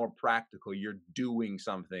 but it's more practical. You're doing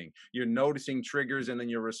something. You're noticing triggers and then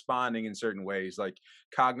you're responding in certain ways, like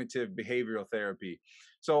cognitive behavioral therapy.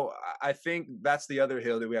 So I think that's the other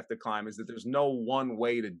hill that we have to climb, is that there's no one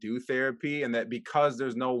way to do therapy, and that because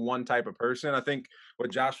there's no one type of person, I think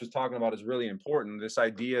what Josh was talking about is really important. This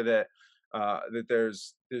idea that that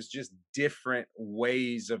there's just different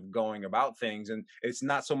ways of going about things, and it's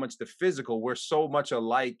not so much the physical. We're so much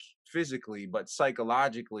alike physically, but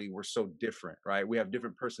psychologically we're so different, right? We have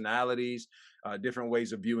different personalities, different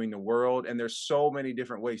ways of viewing the world, and there's so many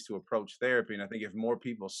different ways to approach therapy. And I think if more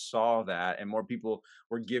people saw that and more people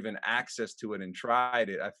were given access to it and tried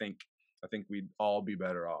it, I think we'd all be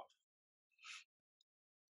better off.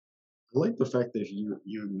 I like the fact that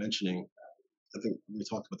you're mentioning. I think we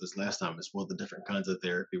talked about this last time as well. The different kinds of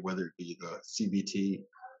therapy, whether it be the CBT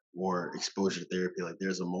or exposure therapy, like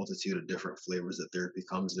there's a multitude of different flavors that therapy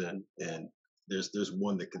comes in, and there's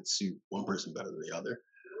one that could suit one person better than the other.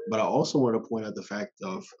 But I also want to point out the fact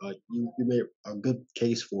of you made a good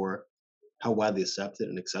case for how widely accepted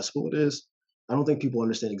and accessible it is. I don't think people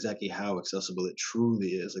understand exactly how accessible it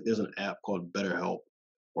truly is. Like there's an app called BetterHelp,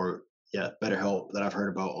 or yeah, BetterHelp, that I've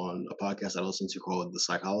heard about on a podcast I listen to called the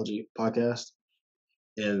Psychology Podcast.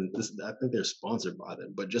 And this, I think they're sponsored by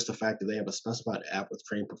them. But just the fact that they have a specified app with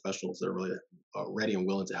trained professionals that are really ready and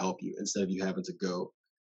willing to help you, instead of you having to go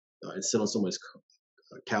and sit on someone's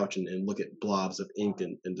couch and look at blobs of ink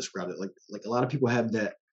and describe it. Like a lot of people have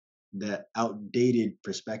that outdated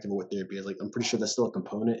perspective of what therapy is. Like I'm pretty sure that's still a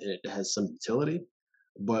component and it has some utility,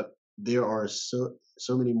 but there are so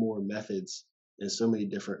many more methods and so many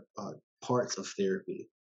different parts of therapy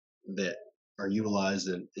that are utilized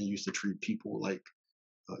and used to treat people like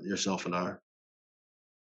yourself and I.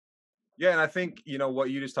 Yeah, and I think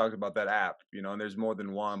what you just talked about, that app, and there's more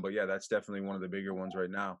than one, but yeah, that's definitely one of the bigger ones right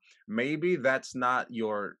now. Maybe that's not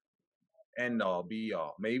your end all be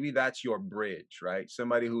all. Maybe that's your bridge, right?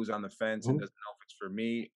 Somebody who's on the fence and Mhm. doesn't know if it's for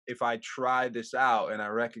me. If I try this out and I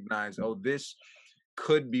recognize, oh, this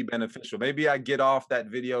could be beneficial. Maybe I get off that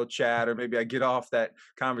video chat, or maybe I get off that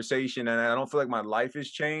conversation and I don't feel like my life has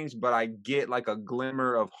changed, but I get like a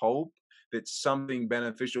glimmer of hope that something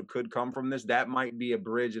beneficial could come from this. That might be a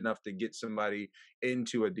bridge enough to get somebody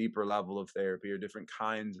into a deeper level of therapy or different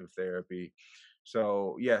kinds of therapy.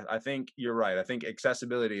 So yeah, I think you're right. I think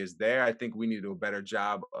accessibility is there. I think we need to do a better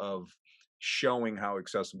job of showing how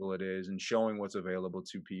accessible it is and showing what's available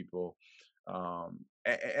to people.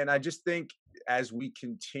 And I just think as we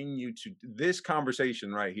continue to, this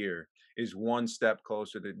conversation right here is one step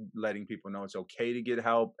closer to letting people know it's okay to get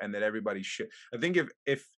help, and that everybody should. I think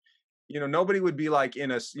if nobody would be like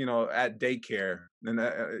in a at daycare and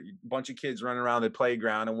a bunch of kids running around the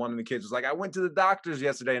playground, and one of the kids was like, I went to the doctor's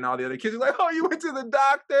yesterday, and all the other kids are like, oh, you went to the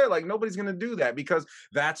doctor? Like nobody's gonna do that, because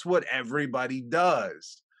that's what everybody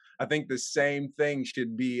does. I think the same thing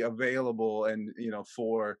should be available, and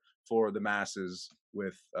for the masses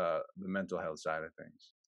with the mental health side of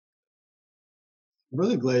things. I'm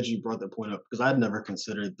really glad you brought that point up because I'd never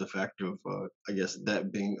considered the fact of, I guess,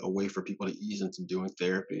 that being a way for people to ease into doing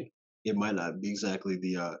therapy. It might not be exactly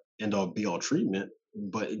the end all be all treatment,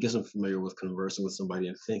 but it gets them familiar with conversing with somebody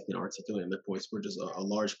and thinking, articulating their points, which is a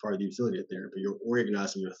large part of the utility of therapy. You're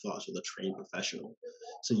organizing your thoughts with a trained professional.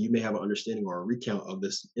 So you may have an understanding or a recount of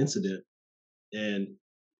this incident, and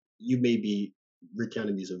you may be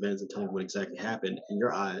recounting these events and telling what exactly happened in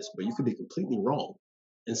your eyes, but you could be completely wrong.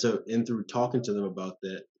 And so, and through talking to them about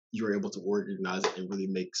that, you're able to organize it and really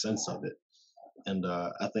make sense of it. And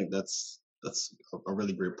I think that's a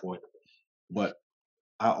really great point. But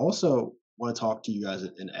I also want to talk to you guys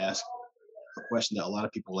and ask a question that a lot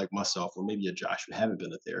of people like myself, or maybe a Josh, who haven't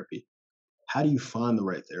been to therapy, how do you find the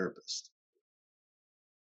right therapist?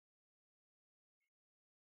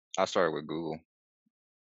 I started with Google.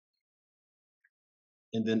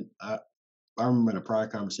 And then I remember in a prior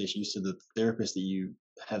conversation, you said the therapist that you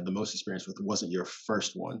had the most experience with wasn't your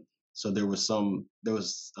first one. So there was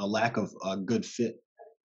a lack of a good fit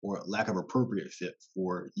or a lack of appropriate fit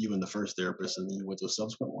for you and the first therapist, and then you went to a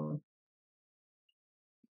subsequent one.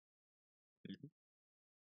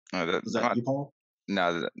 That, Was that you, Paul?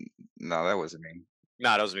 no, no, that wasn't me.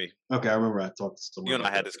 Nah, that was me. Okay, I remember I talked to someone You and I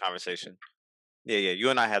about had that. this conversation. Yeah, you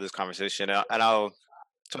and I had this conversation, and I'll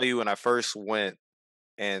tell you when I first went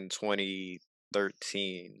in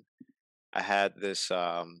 2013, I had this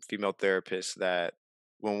female therapist that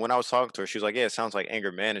when I was talking to her, she was like, "Yeah, it sounds like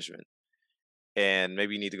anger management, and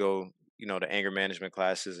maybe you need to go, to anger management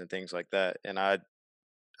classes and things like that." And I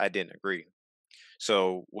didn't agree.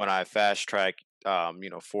 So when I fast tracked, 4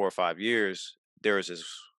 or 5 years, there was this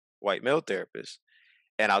white male therapist,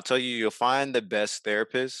 and I'll tell you, you'll find the best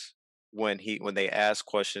therapist when they ask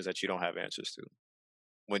questions that you don't have answers to.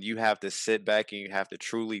 When you have to sit back and you have to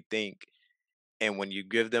truly think, and when you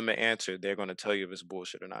give them an answer, they're going to tell you if it's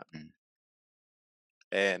bullshit or not. Mm.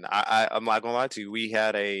 And I'm not gonna lie to you. We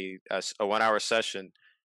had a 1 hour session.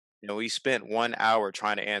 We spent 1 hour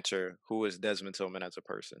trying to answer who is Desmond Tillman as a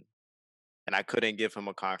person, and I couldn't give him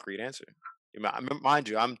a concrete answer. Mind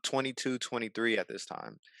you, I'm 22, 23 at this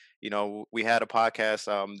time. We had a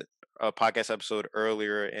podcast episode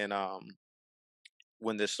earlier in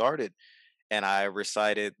when this started, and I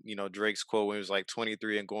recited, Drake's quote when he was like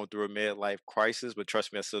 23 and going through a midlife crisis, but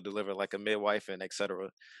trust me, I still deliver like a midwife and etc.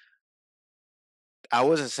 I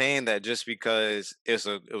wasn't saying that just because it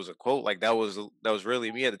was a quote. Like that was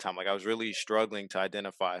really me at the time. Like I was really struggling to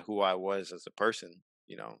identify who I was as a person.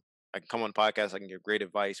 I can come on podcasts, I can give great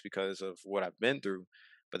advice because of what I've been through,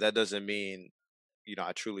 but that doesn't mean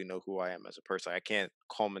I truly know who I am as a person. I can't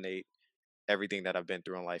culminate everything that I've been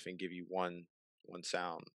through in life and give you one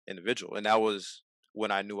sound individual. And that was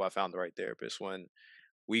when I knew I found the right therapist. When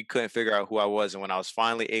we couldn't figure out who I was, and when I was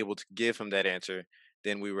finally able to give him that answer,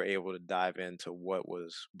 then we were able to dive into what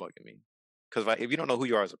was bugging me. Because if you don't know who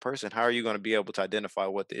you are as a person, how are you going to be able to identify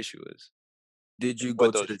what the issue is Did and you go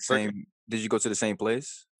what to those the trigger? same? Did you go to the same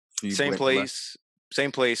place? So you Same went and left. place,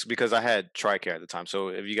 same place because I had TRICARE at the time. So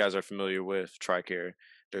if you guys are familiar with TRICARE,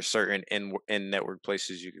 there's certain in network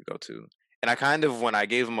places you could go to. And I kind of, when I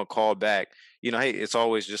gave him a call back, hey, it's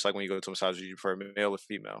always just like when you go to a massage, you prefer male or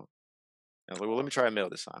female. And I was like, well, let me try male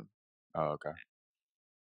this time. Oh, okay.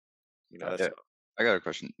 That's Yeah, I got a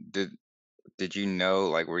question. Did you know,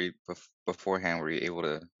 like, were you beforehand, were you able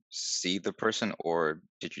to see the person, or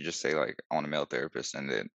did you just say like I want a male therapist, and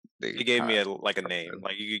then they he gave kind me of a name.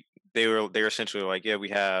 Like they were essentially like, yeah, we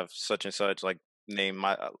have such and such. Like name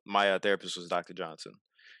my therapist was Dr. Johnson.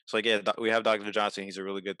 So like, yeah, we have Dr. Johnson. He's a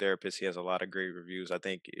really good therapist. He has a lot of great reviews. I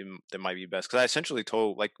think that might be best because I essentially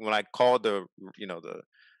told, like, when I called the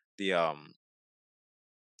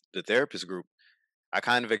the therapist group, I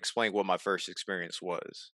kind of explained what my first experience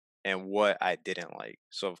was and what I didn't like.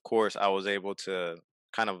 So of course I was able to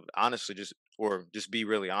kind of honestly just be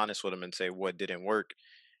really honest with them and say what didn't work,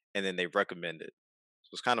 and then they recommend it. So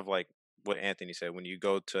it's kind of like what Anthony said: when you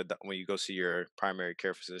when you go see your primary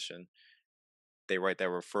care physician, they write that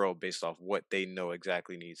referral based off what they know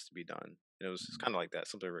exactly needs to be done. And it's kind of like that,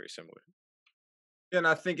 something very similar. And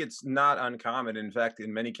I think it's not uncommon. In fact,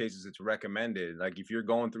 in many cases, it's recommended. Like if you're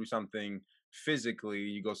going through something physically,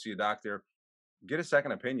 you go see a doctor, get a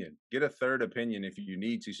second opinion, get a third opinion if you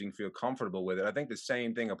need to, so you can feel comfortable with it. I think the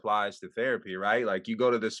same thing applies to therapy, right? Like you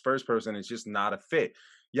go to this first person, it's just not a fit.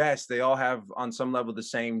 Yes, they all have on some level the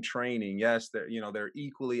same training. Yes, they're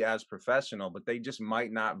equally as professional, but they just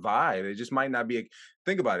might not vibe. It just might not be.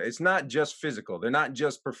 Think about it. It's not just physical. They're not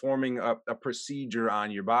just performing a procedure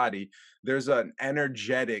on your body. There's an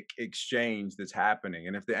energetic exchange that's happening,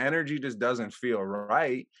 and if the energy just doesn't feel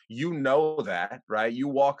right, that, right? You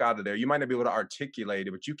walk out of there, you might not be able to articulate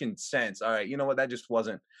it, but you can sense, all right, you know what, that just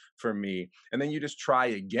wasn't for me. And then you just try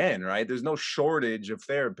again, right? There's no shortage of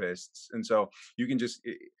therapists. And so you can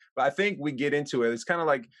but I think we get into it. It's kind of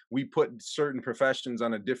like we put certain professions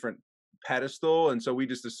on a different pedestal. And so we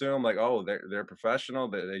just assume like, oh, they're professional,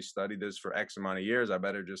 they studied this for X amount of years, I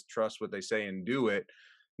better just trust what they say and do it.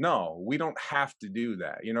 No, we don't have to do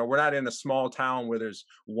that. We're not in a small town where there's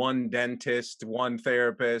one dentist, one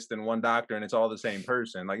therapist, and one doctor, and it's all the same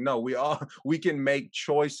person. Like, no, we can make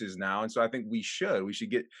choices now. And so I think we should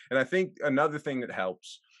get, and I think another thing that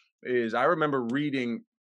helps is I remember reading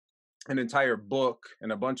an entire book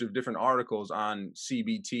and a bunch of different articles on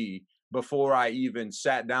CBT before I even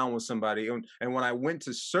sat down with somebody. And when I went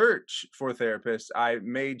to search for therapists, I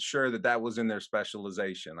made sure that that was in their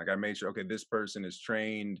specialization. Like I made sure, okay, this person is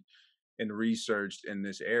trained and researched in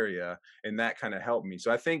this area, and that kind of helped me.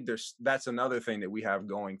 So I think that's another thing that we have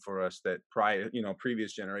going for us that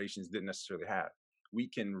previous generations didn't necessarily have. We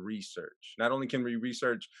can research. Not only can we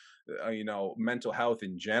research mental health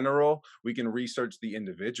in general, we can research the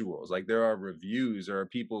individuals. Like there are reviews, there are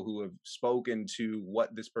people who have spoken to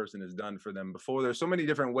what this person has done for them before. There's so many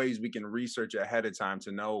different ways we can research ahead of time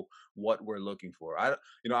to know what we're looking for.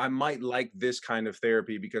 I might like this kind of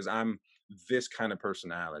therapy because I'm this kind of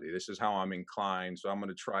personality. This is how I'm inclined. So I'm going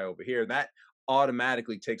to try over here. That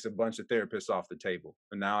automatically takes a bunch of therapists off the table.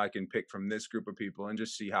 And now I can pick from this group of people and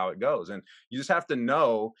just see how it goes. And you just have to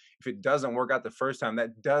know if it doesn't work out the first time,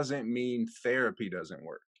 that doesn't mean therapy doesn't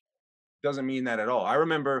work. Doesn't mean that at all. I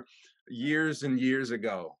remember years and years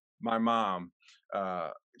ago, my mom,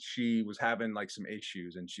 she was having like some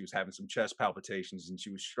issues and she was having some chest palpitations and she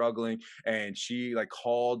was struggling and she like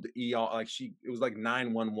called ER, it was like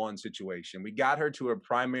 911 situation. We got her to a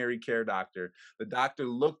primary care doctor. The doctor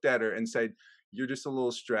looked at her and said, "You're just a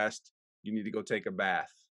little stressed. You need to go take a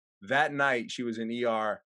bath." That night she was in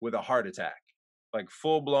ER with a heart attack, like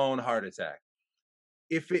full blown heart attack.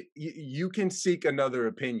 If you can seek another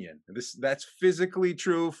opinion. That's physically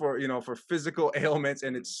true for physical ailments,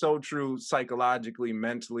 and it's so true psychologically,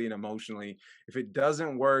 mentally, and emotionally. If it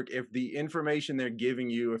doesn't work, if the information they're giving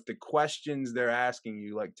you, if the questions they're asking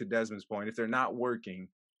you, like to Desmond's point, if they're not working,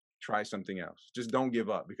 try something else. Just don't give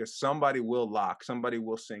up, because somebody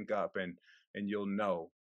will sync up, and you'll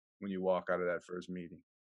know when you walk out of that first meeting.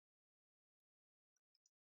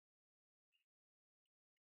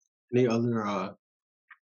 Any other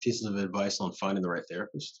pieces of advice on finding the right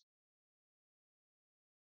therapist?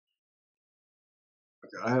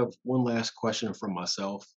 Okay, I have one last question from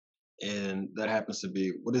myself, and that happens to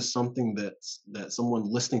be: what is something that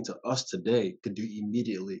someone listening to us today could do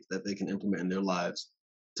immediately that they can implement in their lives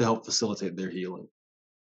to help facilitate their healing?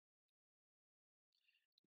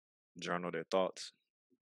 Journal their thoughts.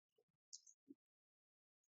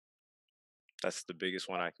 That's the biggest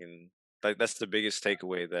one I can, like, that's the biggest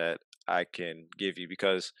takeaway that I can give you,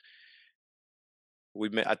 because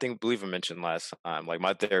believe I mentioned last time, like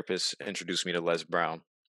my therapist introduced me to Les Brown.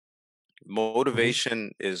 Hmm.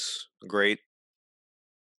 Motivation is great.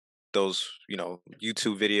 Those,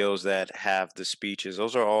 YouTube videos that have the speeches,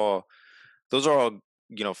 those are all,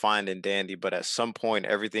 fine and dandy, but at some point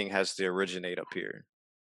everything has to originate up here.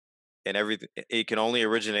 And everything, it can only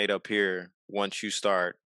originate up here once you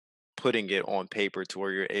start putting it on paper to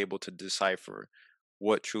where you're able to decipher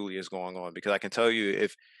what truly is going on. Because I can tell you,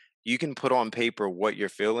 if you can put on paper what you're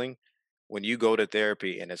feeling, when you go to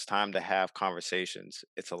therapy and it's time to have conversations,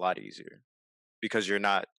 it's a lot easier, because you're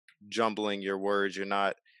not jumbling your words, you're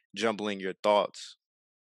not jumbling your thoughts.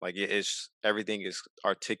 Like it's everything is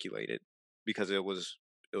articulated because it was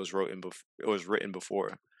written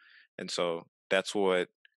before. And so that's what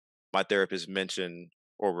my therapist mentioned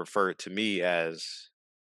or referred to me as.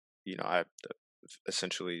 I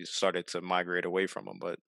essentially started to migrate away from them,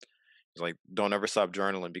 but it's like, don't ever stop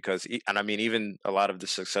journaling, because and I mean, even a lot of the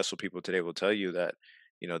successful people today will tell you that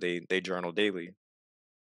they journal daily.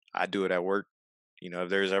 I do it at work. If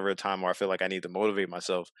there's ever a time where I feel like I need to motivate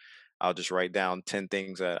myself, I'll just write down 10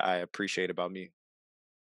 things that I appreciate about me,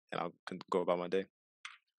 and I'll go about my day.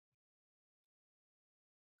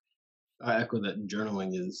 I echo that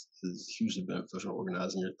journaling is hugely beneficial,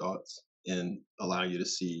 organizing your thoughts and allowing you to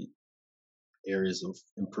see areas of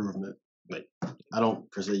improvement. Like I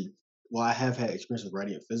don't per se, well, I have had experience with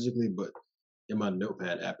writing it physically, but in my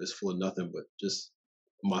notepad app is full of nothing but just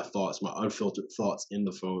my thoughts, my unfiltered thoughts in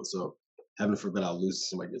the phone. So heaven forbid I'll lose it,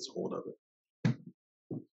 somebody gets a hold of it.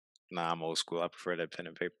 Nah, I'm old school. I prefer that pen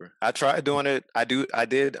and paper. I tried doing it. I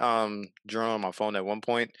did journal on my phone at one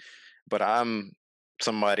point, but I'm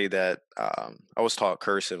somebody that I was taught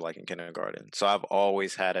cursive like in kindergarten. So I've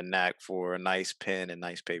always had a knack for a nice pen and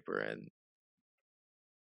nice paper, and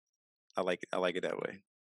I like it that way.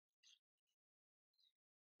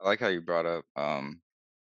 I like how you brought up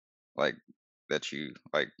like that you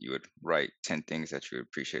would write 10 things that you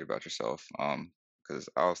appreciate about yourself. Because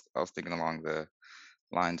I was thinking along the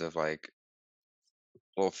lines of like,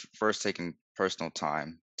 well, first taking personal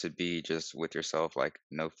time to be just with yourself, like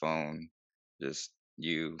no phone, just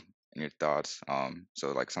you and your thoughts.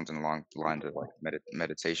 So like something along the lines of like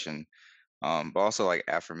meditation, but also like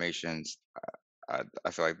affirmations.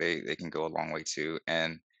 I feel like they can go a long way too,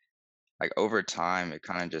 and like over time, it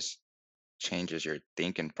kind of just changes your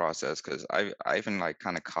thinking process. Because I even like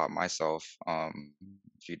kind of caught myself a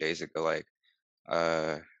few days ago, like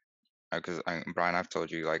uh because Brian, I've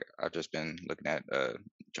told you, like, I've just been looking at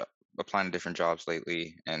jo- applying to different jobs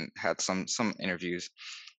lately and had some interviews.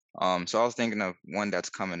 So I was thinking of one that's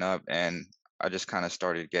coming up, and I just kind of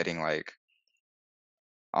started getting like,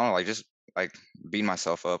 I don't know, like, just like beating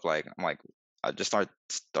myself up. Like, I'm like, I just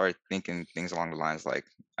start thinking things along the lines like,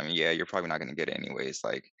 I mean, yeah, you're probably not gonna get it anyways.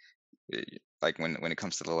 Like, like when it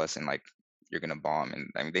comes to the lesson, like, you're gonna bomb, and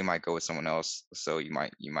I mean, they might go with someone else, so you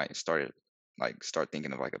might start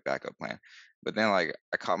thinking of like a backup plan. But then, like,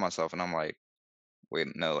 I caught myself, and I'm like, wait,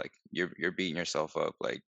 no, like, you're beating yourself up.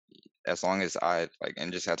 Like, as long as I like,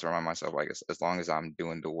 and just had to remind myself, like, as long as I'm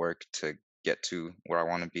doing the work to get to where I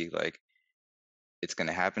want to be, like, it's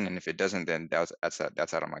gonna happen. And if it doesn't, then that's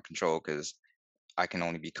out of my control, because I can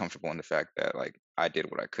only be comfortable in the fact that, like, I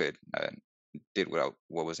did what I could, did what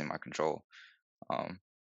was in my control. Um,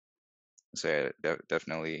 so yeah,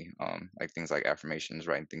 definitely, like, things like affirmations,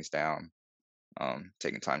 writing things down,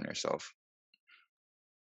 taking time to yourself.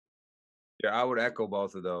 Yeah, I would echo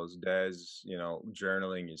both of those. Des,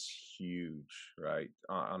 journaling is huge, right?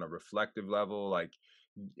 On a reflective level, like,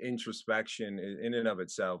 introspection in and of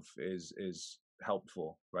itself is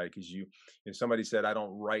helpful, right? Because if somebody said, I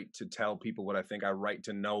don't write to tell people what I think, I write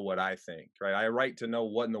to know what I think, right? I write to know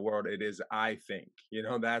what in the world it is I think.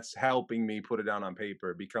 That's helping me put it down on paper.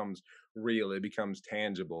 It becomes real, it becomes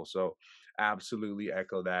tangible. So absolutely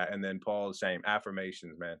echo that. And then Paul, the same,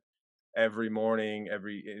 affirmations, man, every morning,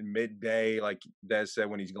 every in midday, like Des said,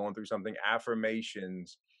 when he's going through something,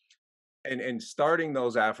 affirmations, and starting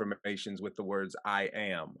those affirmations with the words I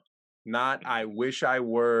am, not I wish I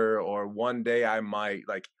were or one day I might,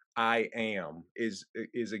 like I am is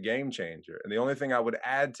a game changer. And the only thing I would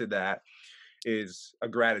add to that is a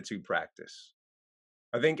gratitude practice.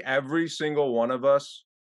 I think every single one of us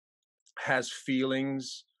has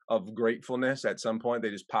feelings of gratefulness at some point. They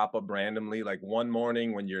just pop up randomly. Like one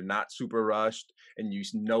morning when you're not super rushed and you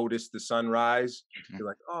notice the sunrise, Mhm. you're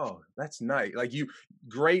like, oh, that's nice. Like,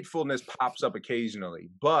 gratefulness pops up occasionally,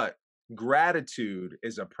 but gratitude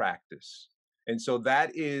is a practice. And so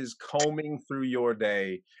that is combing through your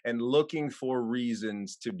day and looking for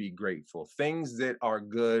reasons to be grateful, things that are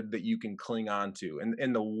good that you can cling on to. And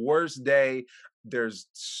in the worst day, there's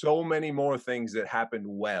so many more things that happened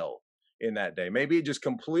well in that day. Maybe it just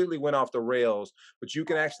completely went off the rails, but you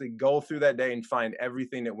can actually go through that day and find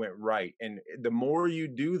everything that went right. And the more you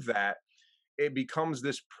do that, it becomes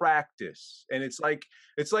this practice. And it's like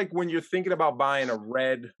when you're thinking about buying a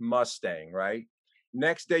red Mustang, right?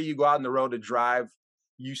 Next day you go out on the road to drive,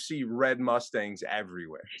 you see red Mustangs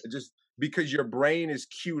everywhere. It just because your brain is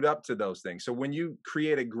queued up to those things. So when you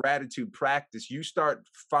create a gratitude practice, you start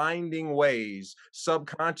finding ways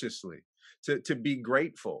subconsciously to be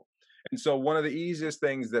grateful. And so one of the easiest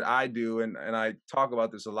things that I do, and I talk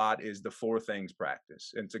about this a lot, is the four things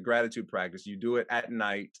practice. And it's a gratitude practice. You do it at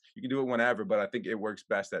night. You can do it whenever, but I think it works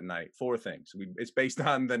best at night. Four things. It's based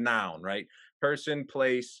on the noun, right? Person,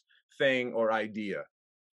 place, thing, or idea.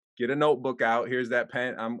 Get a notebook out. Here's that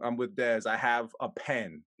pen. I'm with Des. I have a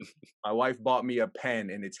pen. My wife bought me a pen,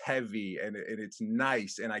 and it's heavy and it's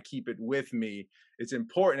nice, and I keep it with me. It's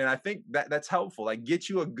important, and I think that's helpful. Like, get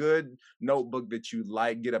you a good notebook that you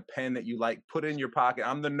like, get a pen that you like, put it in your pocket.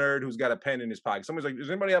 I'm the nerd who's got a pen in his pocket. Somebody's like,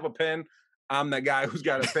 does anybody have a pen? I'm that guy who's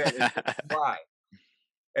got a pen. And why?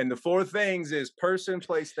 And the four things is person,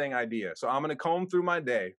 place, thing, idea. So I'm gonna comb through my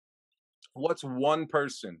day. What's one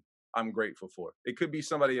person I'm grateful for? It could be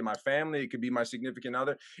somebody in my family. It could be my significant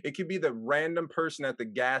other. It could be the random person at the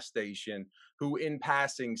gas station who, in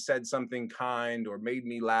passing, said something kind or made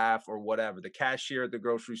me laugh or whatever. The cashier at the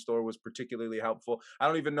grocery store was particularly helpful. I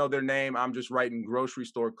don't even know their name. I'm just writing grocery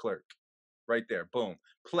store clerk right there. Boom.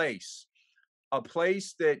 Place. A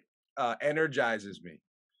place that energizes me.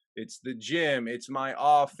 It's the gym. It's my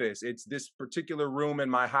office. It's this particular room in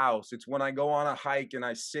my house. It's when I go on a hike and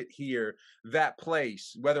I sit here, that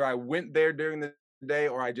place, whether I went there during the day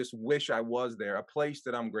or I just wish I was there, a place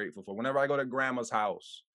that I'm grateful for. Whenever I go to grandma's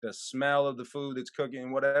house, the smell of the food that's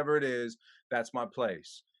cooking, whatever it is, that's my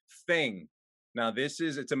place. Thing. Now,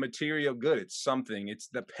 it's a material good. It's something. It's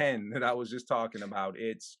the pen that I was just talking about.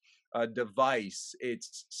 It's a device.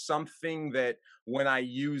 It's something that when I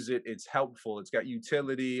use it, it's helpful. It's got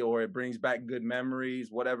utility or it brings back good memories,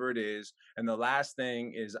 whatever it is. And the last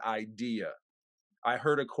thing is idea. I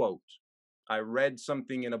heard a quote. I read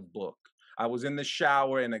something in a book. I was in the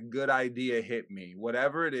shower and a good idea hit me.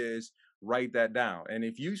 Whatever it is, write that down. And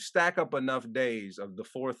if you stack up enough days of the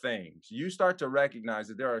four things, you start to recognize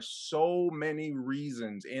that there are so many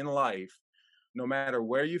reasons in life, no matter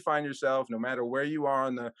where you find yourself, no matter where you are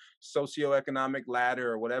on the socioeconomic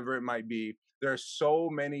ladder or whatever it might be, There are so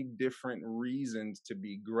many different reasons to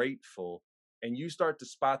be grateful, and you start to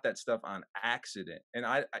spot that stuff on accident. And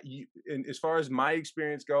and as far as my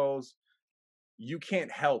experience goes, you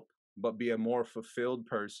can't help but be a more fulfilled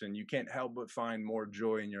person. You can't help but find more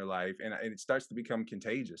joy in your life, and it starts to become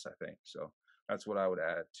contagious, I think. So that's what I would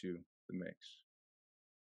add to the mix.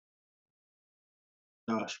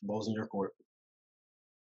 Gosh, balls in your court.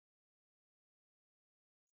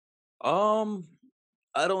 Um,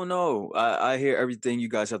 I don't know. I hear everything you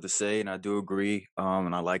guys have to say, and I do agree.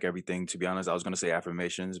 And I like everything. To be honest, I was gonna say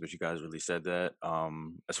affirmations, but you guys really said that.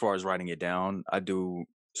 As far as writing it down, I do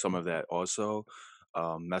some of that also.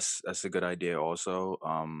 That's a good idea also.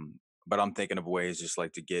 But I'm thinking of ways just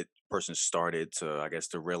like to get persons started to, I guess,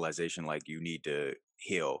 to realization like you need to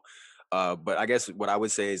heal. But I guess what I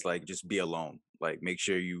would say is like just be alone. Like make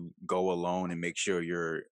sure you go alone and make sure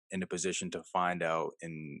you're in a position to find out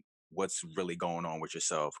and what's really going on with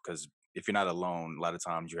yourself, because if you're not alone, a lot of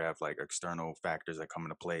times you have like external factors that come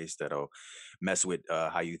into place that'll mess with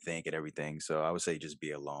how you think and everything. So I would say just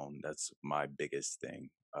be alone. That's my biggest thing.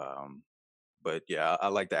 But yeah, I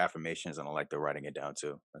like the affirmations and I like the writing it down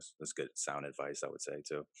too. That's good sound advice, I would say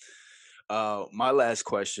too. My last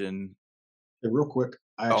question. Hey, real quick,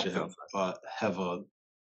 I Oh, actually have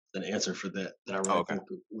an answer for that that I oh, really okay. think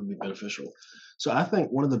would be beneficial. So I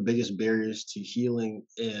think one of the biggest barriers to healing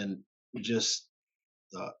and just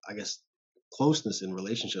I guess closeness in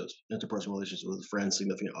relationships, interpersonal relationships with friends,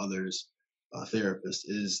 significant others, therapists,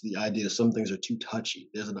 is the idea some things are too touchy.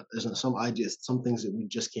 Some ideas, some things that we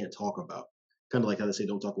just can't talk about. Kind of like how they say,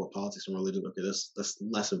 don't talk about politics and religion. Okay, that's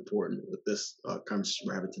less important with this conversation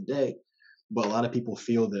we're having today. But a lot of people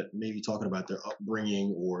feel that maybe talking about their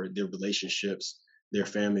upbringing or their relationships, their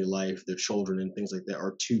family life, their children, and things like that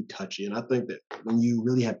are too touchy. And I think that when you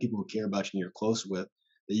really have people who care about you and you're close with,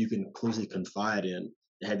 that you can closely confide in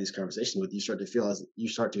and have these conversations with, you start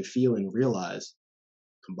to feel and realize,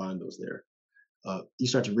 combine those there. You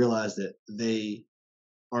start to realize that they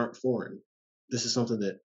aren't foreign. This is something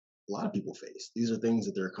that a lot of people face. These are things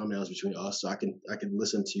that there are commonalities between us. So I can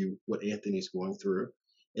listen to what Anthony's going through,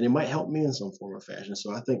 and it might help me in some form or fashion.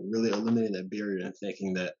 So I think really eliminating that barrier and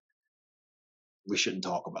thinking that we shouldn't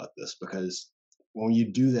talk about this, because when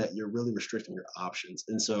you do that, you're really restricting your options.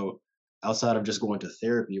 And so outside of just going to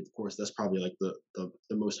therapy, of course, that's probably like the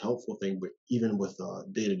most helpful thing. But even with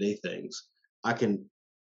day-to-day things, I can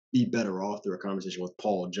be better off through a conversation with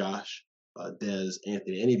Paul, Josh, Des,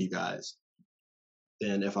 Anthony, any of you guys,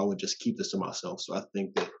 than if I would just keep this to myself. So I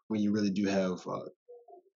think that when you really do have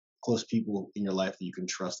close people in your life that you can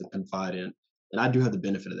trust and confide in, and I do have the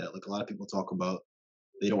benefit of that. Like a lot of people talk about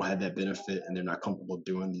they don't have that benefit and they're not comfortable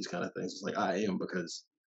doing these kind of things. It's like I am, because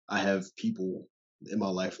I have people in my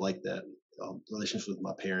life like that. Relationships with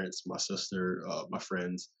my parents, my sister, my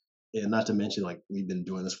friends, and not to mention like we've been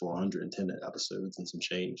doing this for 110 episodes and some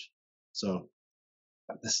change. So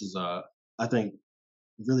this is I think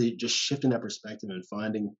really just shifting that perspective and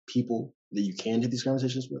finding people that you can have these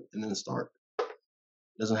conversations with, and then start.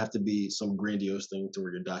 It doesn't have to be some grandiose thing to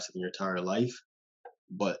where you're dissecting your entire life,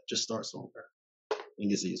 but just start somewhere. It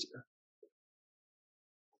gets easier.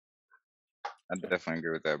 I definitely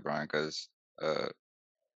agree with that, Brian, because uh,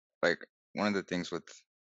 like one of the things with,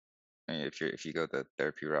 I mean, if you go the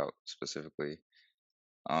therapy route specifically,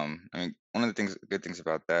 I mean, one of the good things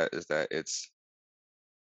about that is that it's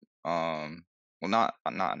well, not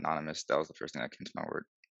anonymous. That was the first thing that came to my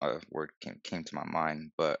word came to my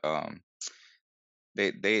mind. But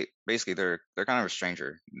they basically they're kind of a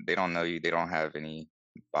stranger. They don't know you. They don't have any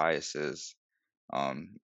biases,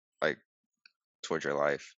 um, like towards your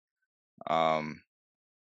life. Um,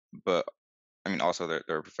 but I mean, also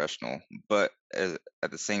they're a professional. But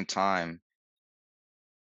at the same time,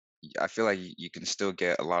 I feel like you can still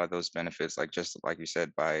get a lot of those benefits, like just like you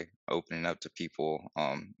said, by opening up to people,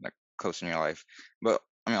 like close in your life. But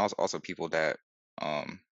I mean, also people that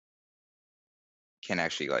um can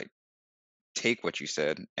actually like take what you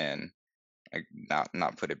said and like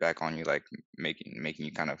not put it back on you, like making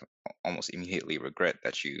you kind of almost immediately regret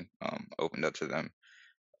that you opened up to them.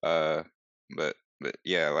 Uh, but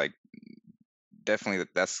yeah, like definitely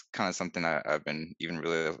that's kind of something I've been even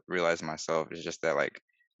really realizing myself, is just that like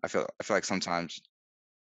I feel like sometimes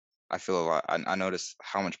I feel a lot. I notice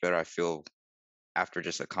how much better I feel after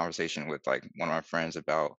just a conversation with like one of my friends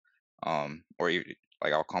about, or even,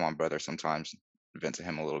 like I'll call my brother sometimes, vent to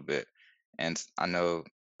him a little bit, and I know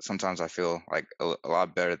sometimes I feel like a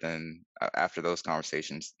lot better than after those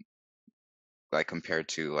conversations, like compared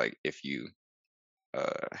to like if you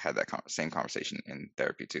had that same conversation in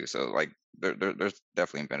therapy too. So like there's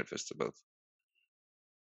definitely benefits to both.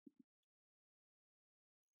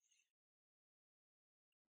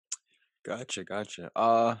 Gotcha.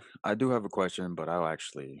 I do have a question, but I'll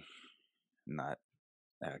actually not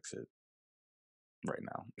ask it right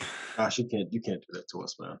now. Gosh, you can't do that to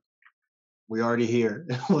us, man. We already here.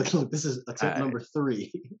 Look, this is attempt I number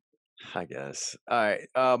 3. I guess. All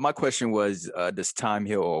right. My question was, does time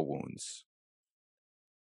heal all wounds?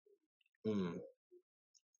 Mm.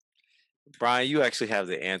 Brian, you actually have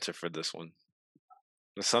the answer for this one.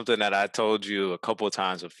 It's something that I told you a couple of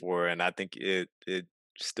times before, and I think it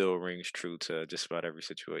still rings true to just about every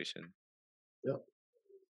situation. Yep.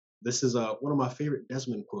 This is one of my favorite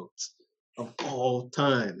Desmond quotes of all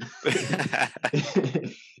time.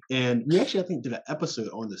 And we actually, I think, did an episode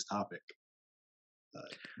on this topic.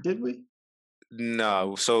 Did we?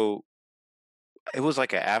 No, so it was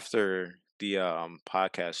like after the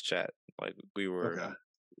podcast chat, like we were Okay.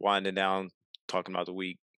 winding down, talking about the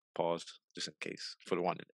week. Pause, just in case for the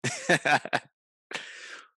one.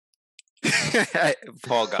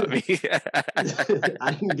 Paul got me.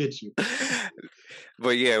 I didn't get you.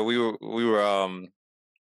 But yeah, we were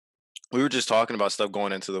just talking about stuff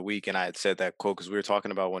going into the week, and I had said that quote because we were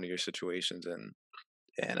talking about one of your situations, and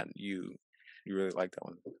you really like that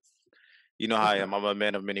one. You know how I Okay. am. I'm a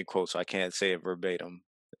man of many quotes, so I can't say it verbatim.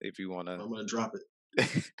 If you want I'm to, gonna drop it.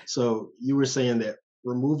 So you were saying that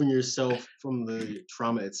removing yourself from the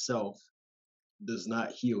trauma itself does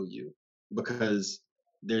not heal you because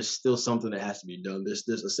there's still something that has to be done. There's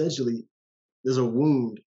essentially there's a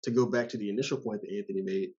wound, to go back to the initial point that Anthony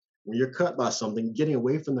made. When you're cut by something, getting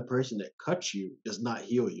away from the person that cut you does not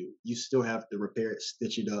heal you. You still have to repair it,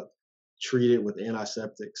 stitch it up, treat it with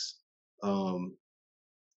antiseptics, um,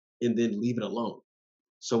 and then leave it alone.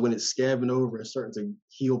 So when it's scabbing over and starting to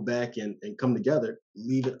heal back and come together,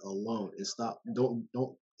 leave it alone and stop. Don't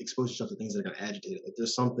expose yourself to things that are going to agitate it. Like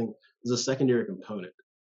there's a secondary component.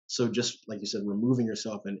 So just like you said, removing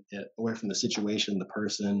yourself and away from the situation, the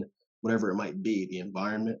person, whatever it might be, the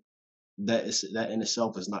environment, that in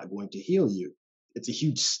itself is not going to heal you. It's a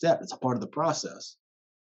huge step. It's a part of the process,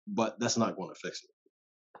 but that's not going to fix it.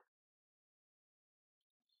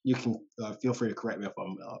 You can feel free to correct me if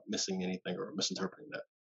I'm missing anything or misinterpreting that.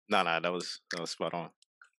 no, that was spot on.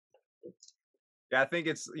 Yeah, I think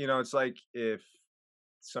it's like if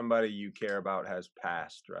somebody you care about has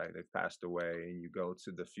passed, right? They've passed away, and you go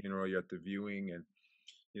to the funeral, you're at the viewing, and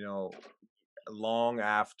you know, long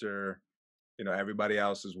after everybody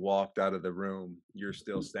else has walked out of the room, you're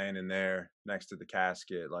still standing there next to the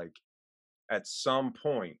casket. Like at some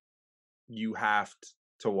point, you have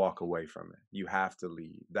to walk away from it. You have to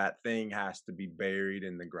leave. That thing has to be buried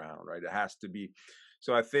in the ground, right? It has to be.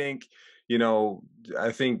 So I think,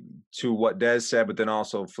 I think to what Des said, but then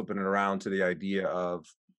also flipping it around to the idea of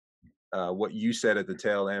what you said at the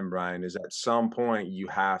tail end, Brian, is at some point you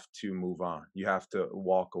have to move on. You have to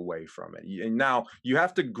walk away from it. And now you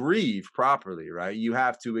have to grieve properly, right? You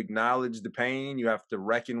have to acknowledge the pain. You have to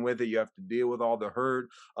reckon with it. You have to deal with all the hurt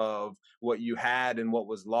of what you had and what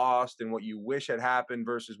was lost and what you wish had happened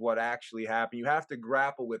versus what actually happened. You have to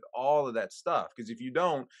grapple with all of that stuff because if you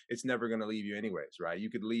don't, it's never going to leave you anyways, right? You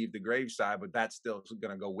could leave the graveside, but that's still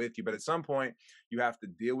going to go with you. But at some point, you have to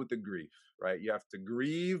deal with the grief, right? You have to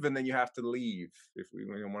grieve and then you have to leave. If we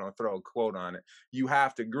want to throw a quote on it, you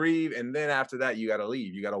have to grieve. And then after that, you got to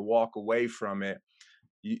leave. You got to walk away from it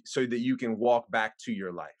so that you can walk back to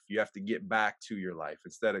your life. You have to get back to your life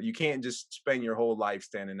instead of, you can't just spend your whole life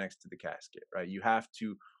standing next to the casket, right? You have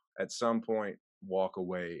to, at some point, walk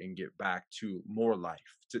away and get back to more life,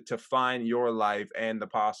 to find your life and the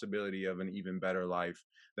possibility of an even better life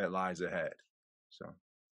that lies ahead. So.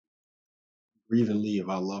 Grieve and leave.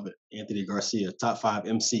 I love it. Anthony Garcia, top 5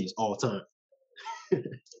 MCs all time.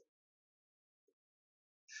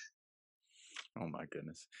 Oh my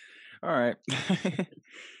goodness. All right.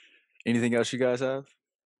 Anything else you guys have?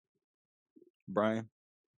 Brian?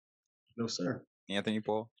 No, sir. Anthony,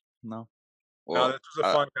 Paul? No? Oh, No, Well, this was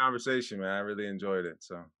a fun conversation, man. I really enjoyed it.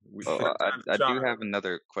 So I do have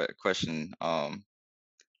another question.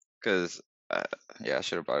 Because yeah, I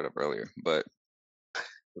should have brought it up earlier. But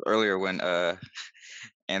earlier when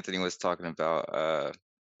Anthony was talking about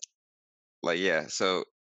so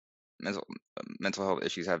mental health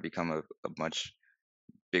issues have become a much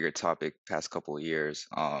bigger topic past couple of years.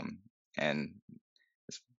 And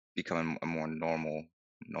it's becoming a more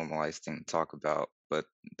normalized thing to talk about. But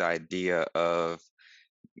the idea of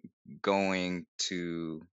going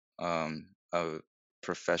to a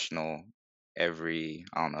professional every,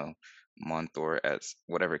 I don't know, month or at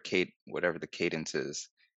whatever the cadence is,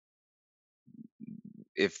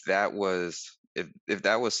 if that was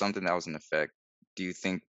something that was in effect, do you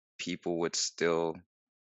think people would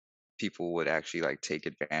actually like take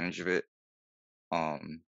advantage of it?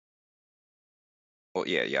 Well,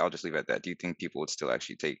 yeah, I'll just leave it at that. Do you think people would still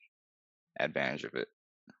actually take advantage of it?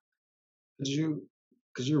 Could you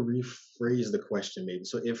could you rephrase the question maybe?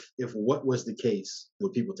 So if what was the case,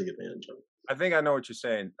 would people take advantage of it? I think I know what you're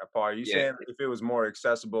saying, Paul. Are you Yeah. saying if it was more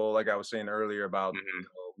accessible, like I was saying earlier about Hmm.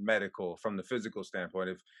 medical from the physical standpoint,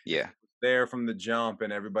 if it Yeah. was there from the jump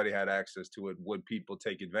and everybody had access to it, would people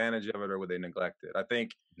take advantage of it or would they neglect it? I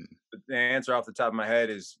think Mhm. the answer off the top of my head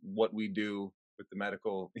is what we do with the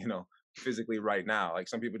medical, physically right now. Like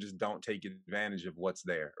some people just don't take advantage of what's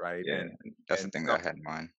there, right? Yeah. That's the And thing that I had in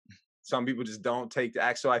mind. some people just don't take the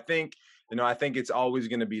act. So I think it's always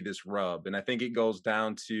going to be this rub. And I think it goes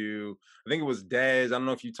down to, I think it was Dez. I don't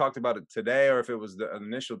know if you talked about it today or if it was the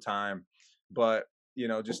initial time, but,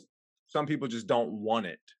 just some people just don't want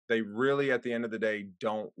it. They really, at the end of the day,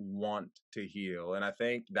 don't want to heal. And I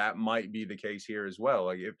think that might be the case here as well.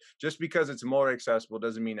 Like if just because it's more accessible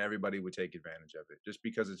doesn't mean everybody would take advantage of it. Just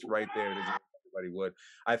because it's right there doesn't mean everybody would.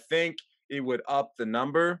 I think it would up the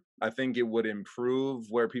number. I think it would improve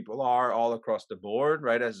where people are all across the board,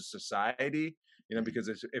 right, as a society, Mhm. because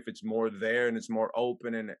if it's more there and it's more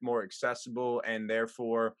open and more accessible and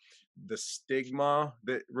therefore the stigma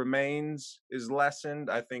that remains is lessened,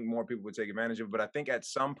 I think more people would take advantage of it. But I think at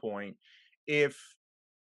some point, if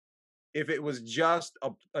it was just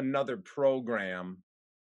another program,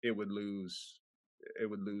 it would lose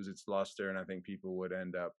its luster, and I think people would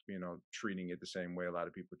end up treating it the same way a lot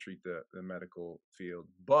of people treat the medical field.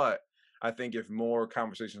 But I think if more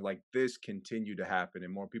conversations like this continue to happen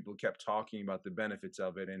and more people kept talking about the benefits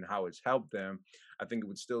of it and how it's helped them, I think it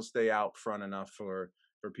would still stay out front enough for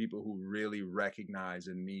people who really recognize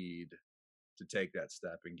a need to take that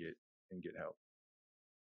step and get help.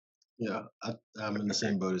 Yeah, I'm in the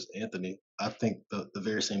same boat as Anthony. I think the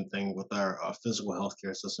very same thing with our physical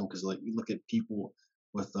healthcare system because like you look at people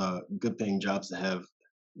with good paying jobs that have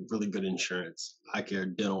really good insurance, eye care,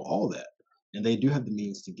 dental, all that, and they do have the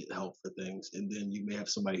means to get help for things. And then you may have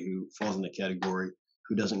somebody who falls in the category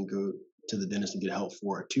who doesn't go to the dentist and get help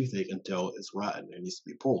for a toothache until it's rotten and needs to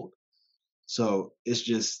be pulled. So it's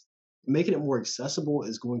just making it more accessible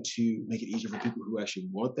is going to make it easier for people who actually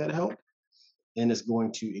want that help and it's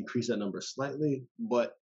going to increase that number slightly.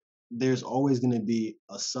 But there's always going to be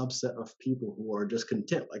a subset of people who are just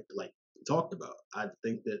content, like we talked about. I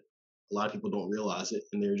think that a lot of people don't realize it,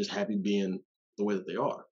 and they're just happy being the way that they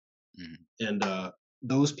are. Mhm. And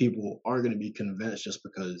those people aren't going to be convinced just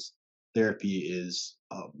because therapy is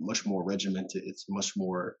much more regimented. It's much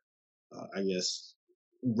more, I guess,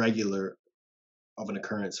 regular of an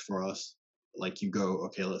occurrence for us. Like you go,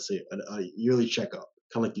 okay, let's say a yearly checkup,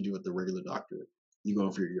 kind of like you do with the regular doctor. You go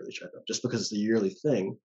in for your yearly checkup. Just because it's a yearly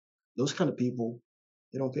thing, those kind of people,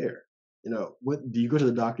 they don't care. What do you go to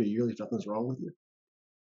the doctor yearly if nothing's wrong with you?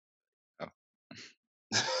 Oh,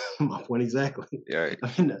 My point exactly. yeah.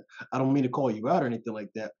 I mean, I don't mean to call you out or anything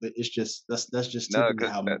like that, but it's just that's just No, typically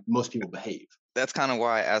because how most people behave. that's kind of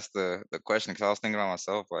why I asked the question because I was thinking about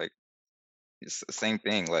myself. Like it's the same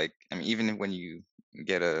thing. Like I mean, even when you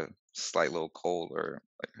get a slight little cold or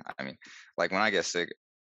like I mean, like when I get sick,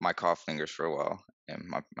 my cough lingers for a while, and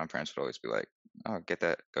my parents would always be like, "Oh,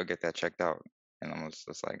 go get that checked out," and I was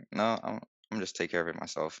just like, "No, I'm just take care of it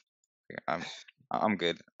myself. Yeah, I'm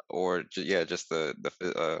good." Or yeah, just the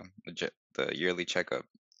yearly checkup.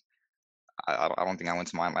 I don't think I went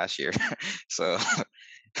to mine last year, so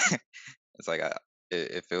it's like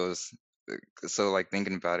if it was so like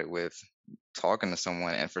thinking about it with talking to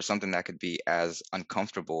someone and for something that could be as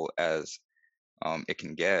uncomfortable as it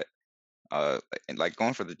can get and like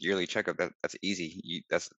going for the yearly checkup that's easy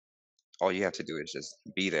that's all you have to do is just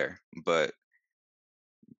be there but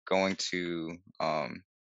going to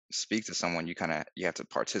speak to someone you have to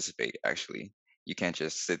participate actually you can't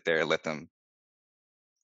just sit there and let them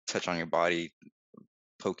touch on your body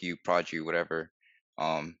poke you prod you whatever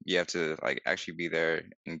you have to like actually be there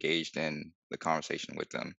engaged in the conversation with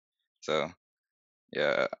them so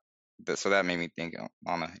yeah so that made me think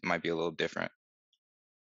it might be a little different.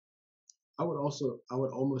 I would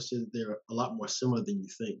almost say that they're a lot more similar than you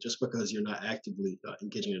think. Just because you're not actively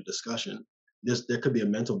engaging in a discussion, there could be a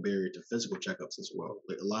mental barrier to physical checkups as well.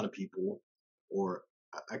 Like a lot of people, or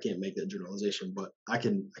I can't make that generalization, but I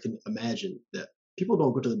can imagine that people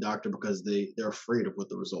don't go to the doctor because they're afraid of what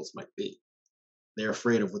the results might be. They're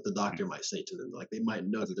afraid of what the Mm, doctor might say to them. Like they might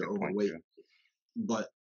know that's that a they're good point overweight, too. but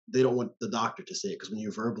they don't want the doctor to say it because when you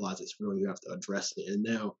verbalize it, it's real. You have to address it. And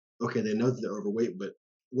now, okay, they know that they're overweight, but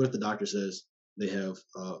what if the doctor says they have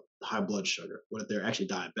high blood sugar? What if they're actually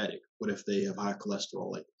diabetic? What if they have high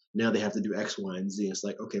cholesterol? Like now they have to do X, Y, and Z. It's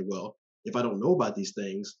like, okay, well, if I don't know about these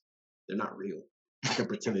things, they're not real. I can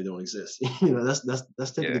pretend they don't exist.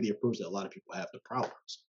 That's typically the approach that a lot of people have to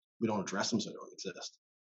problems. We don't address them, so they don't exist.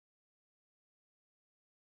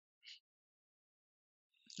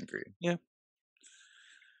 Agreed. Yeah.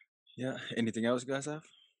 Anything else you guys have?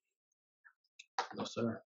 No,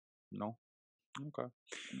 sir. No. Okay.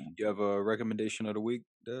 You have a recommendation of the week,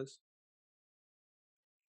 Des?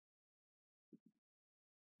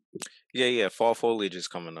 Yeah. Fall foliage is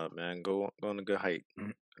coming up, man. Go on a good hike.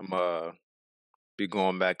 I'm be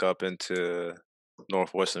going back up into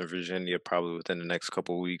northwestern Virginia probably within the next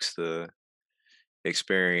couple of weeks to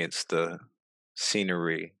experience the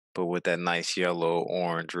scenery, but with that nice yellow,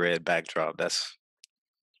 orange, red backdrop. That's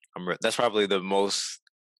probably the most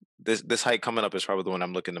this hike coming up is probably the one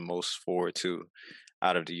I'm looking the most forward to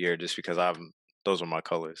out of the year, just because those are my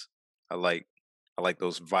colors. I like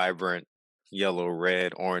those vibrant yellow,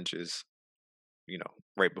 red, oranges.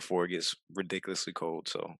 Right before it gets ridiculously cold.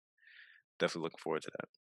 So definitely looking forward to that.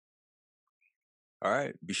 All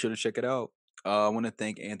right. Be sure to check it out. I want to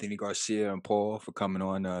thank Anthony Garcia and Paul for coming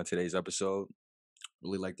on today's episode.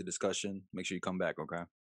 Really like the discussion. Make sure you come back, okay?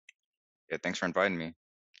 Yeah, thanks for inviting me.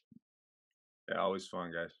 Yeah, always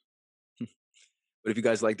fun, guys. But if you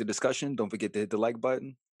guys like the discussion, don't forget to hit the like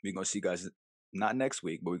button. We're going to see you guys not next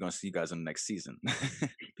week, but we're going to see you guys in the next season.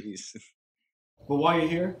 Peace. But while you're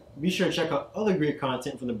here, be sure to check out other great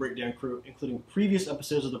content from the Breakdown crew, including previous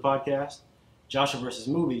episodes of the podcast, Joshua vs.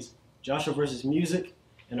 Movies, Joshua vs. Music,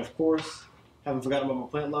 and of course, haven't forgotten about my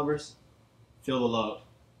plant lovers, Feel the Love.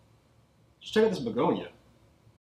 Just check out this begonia.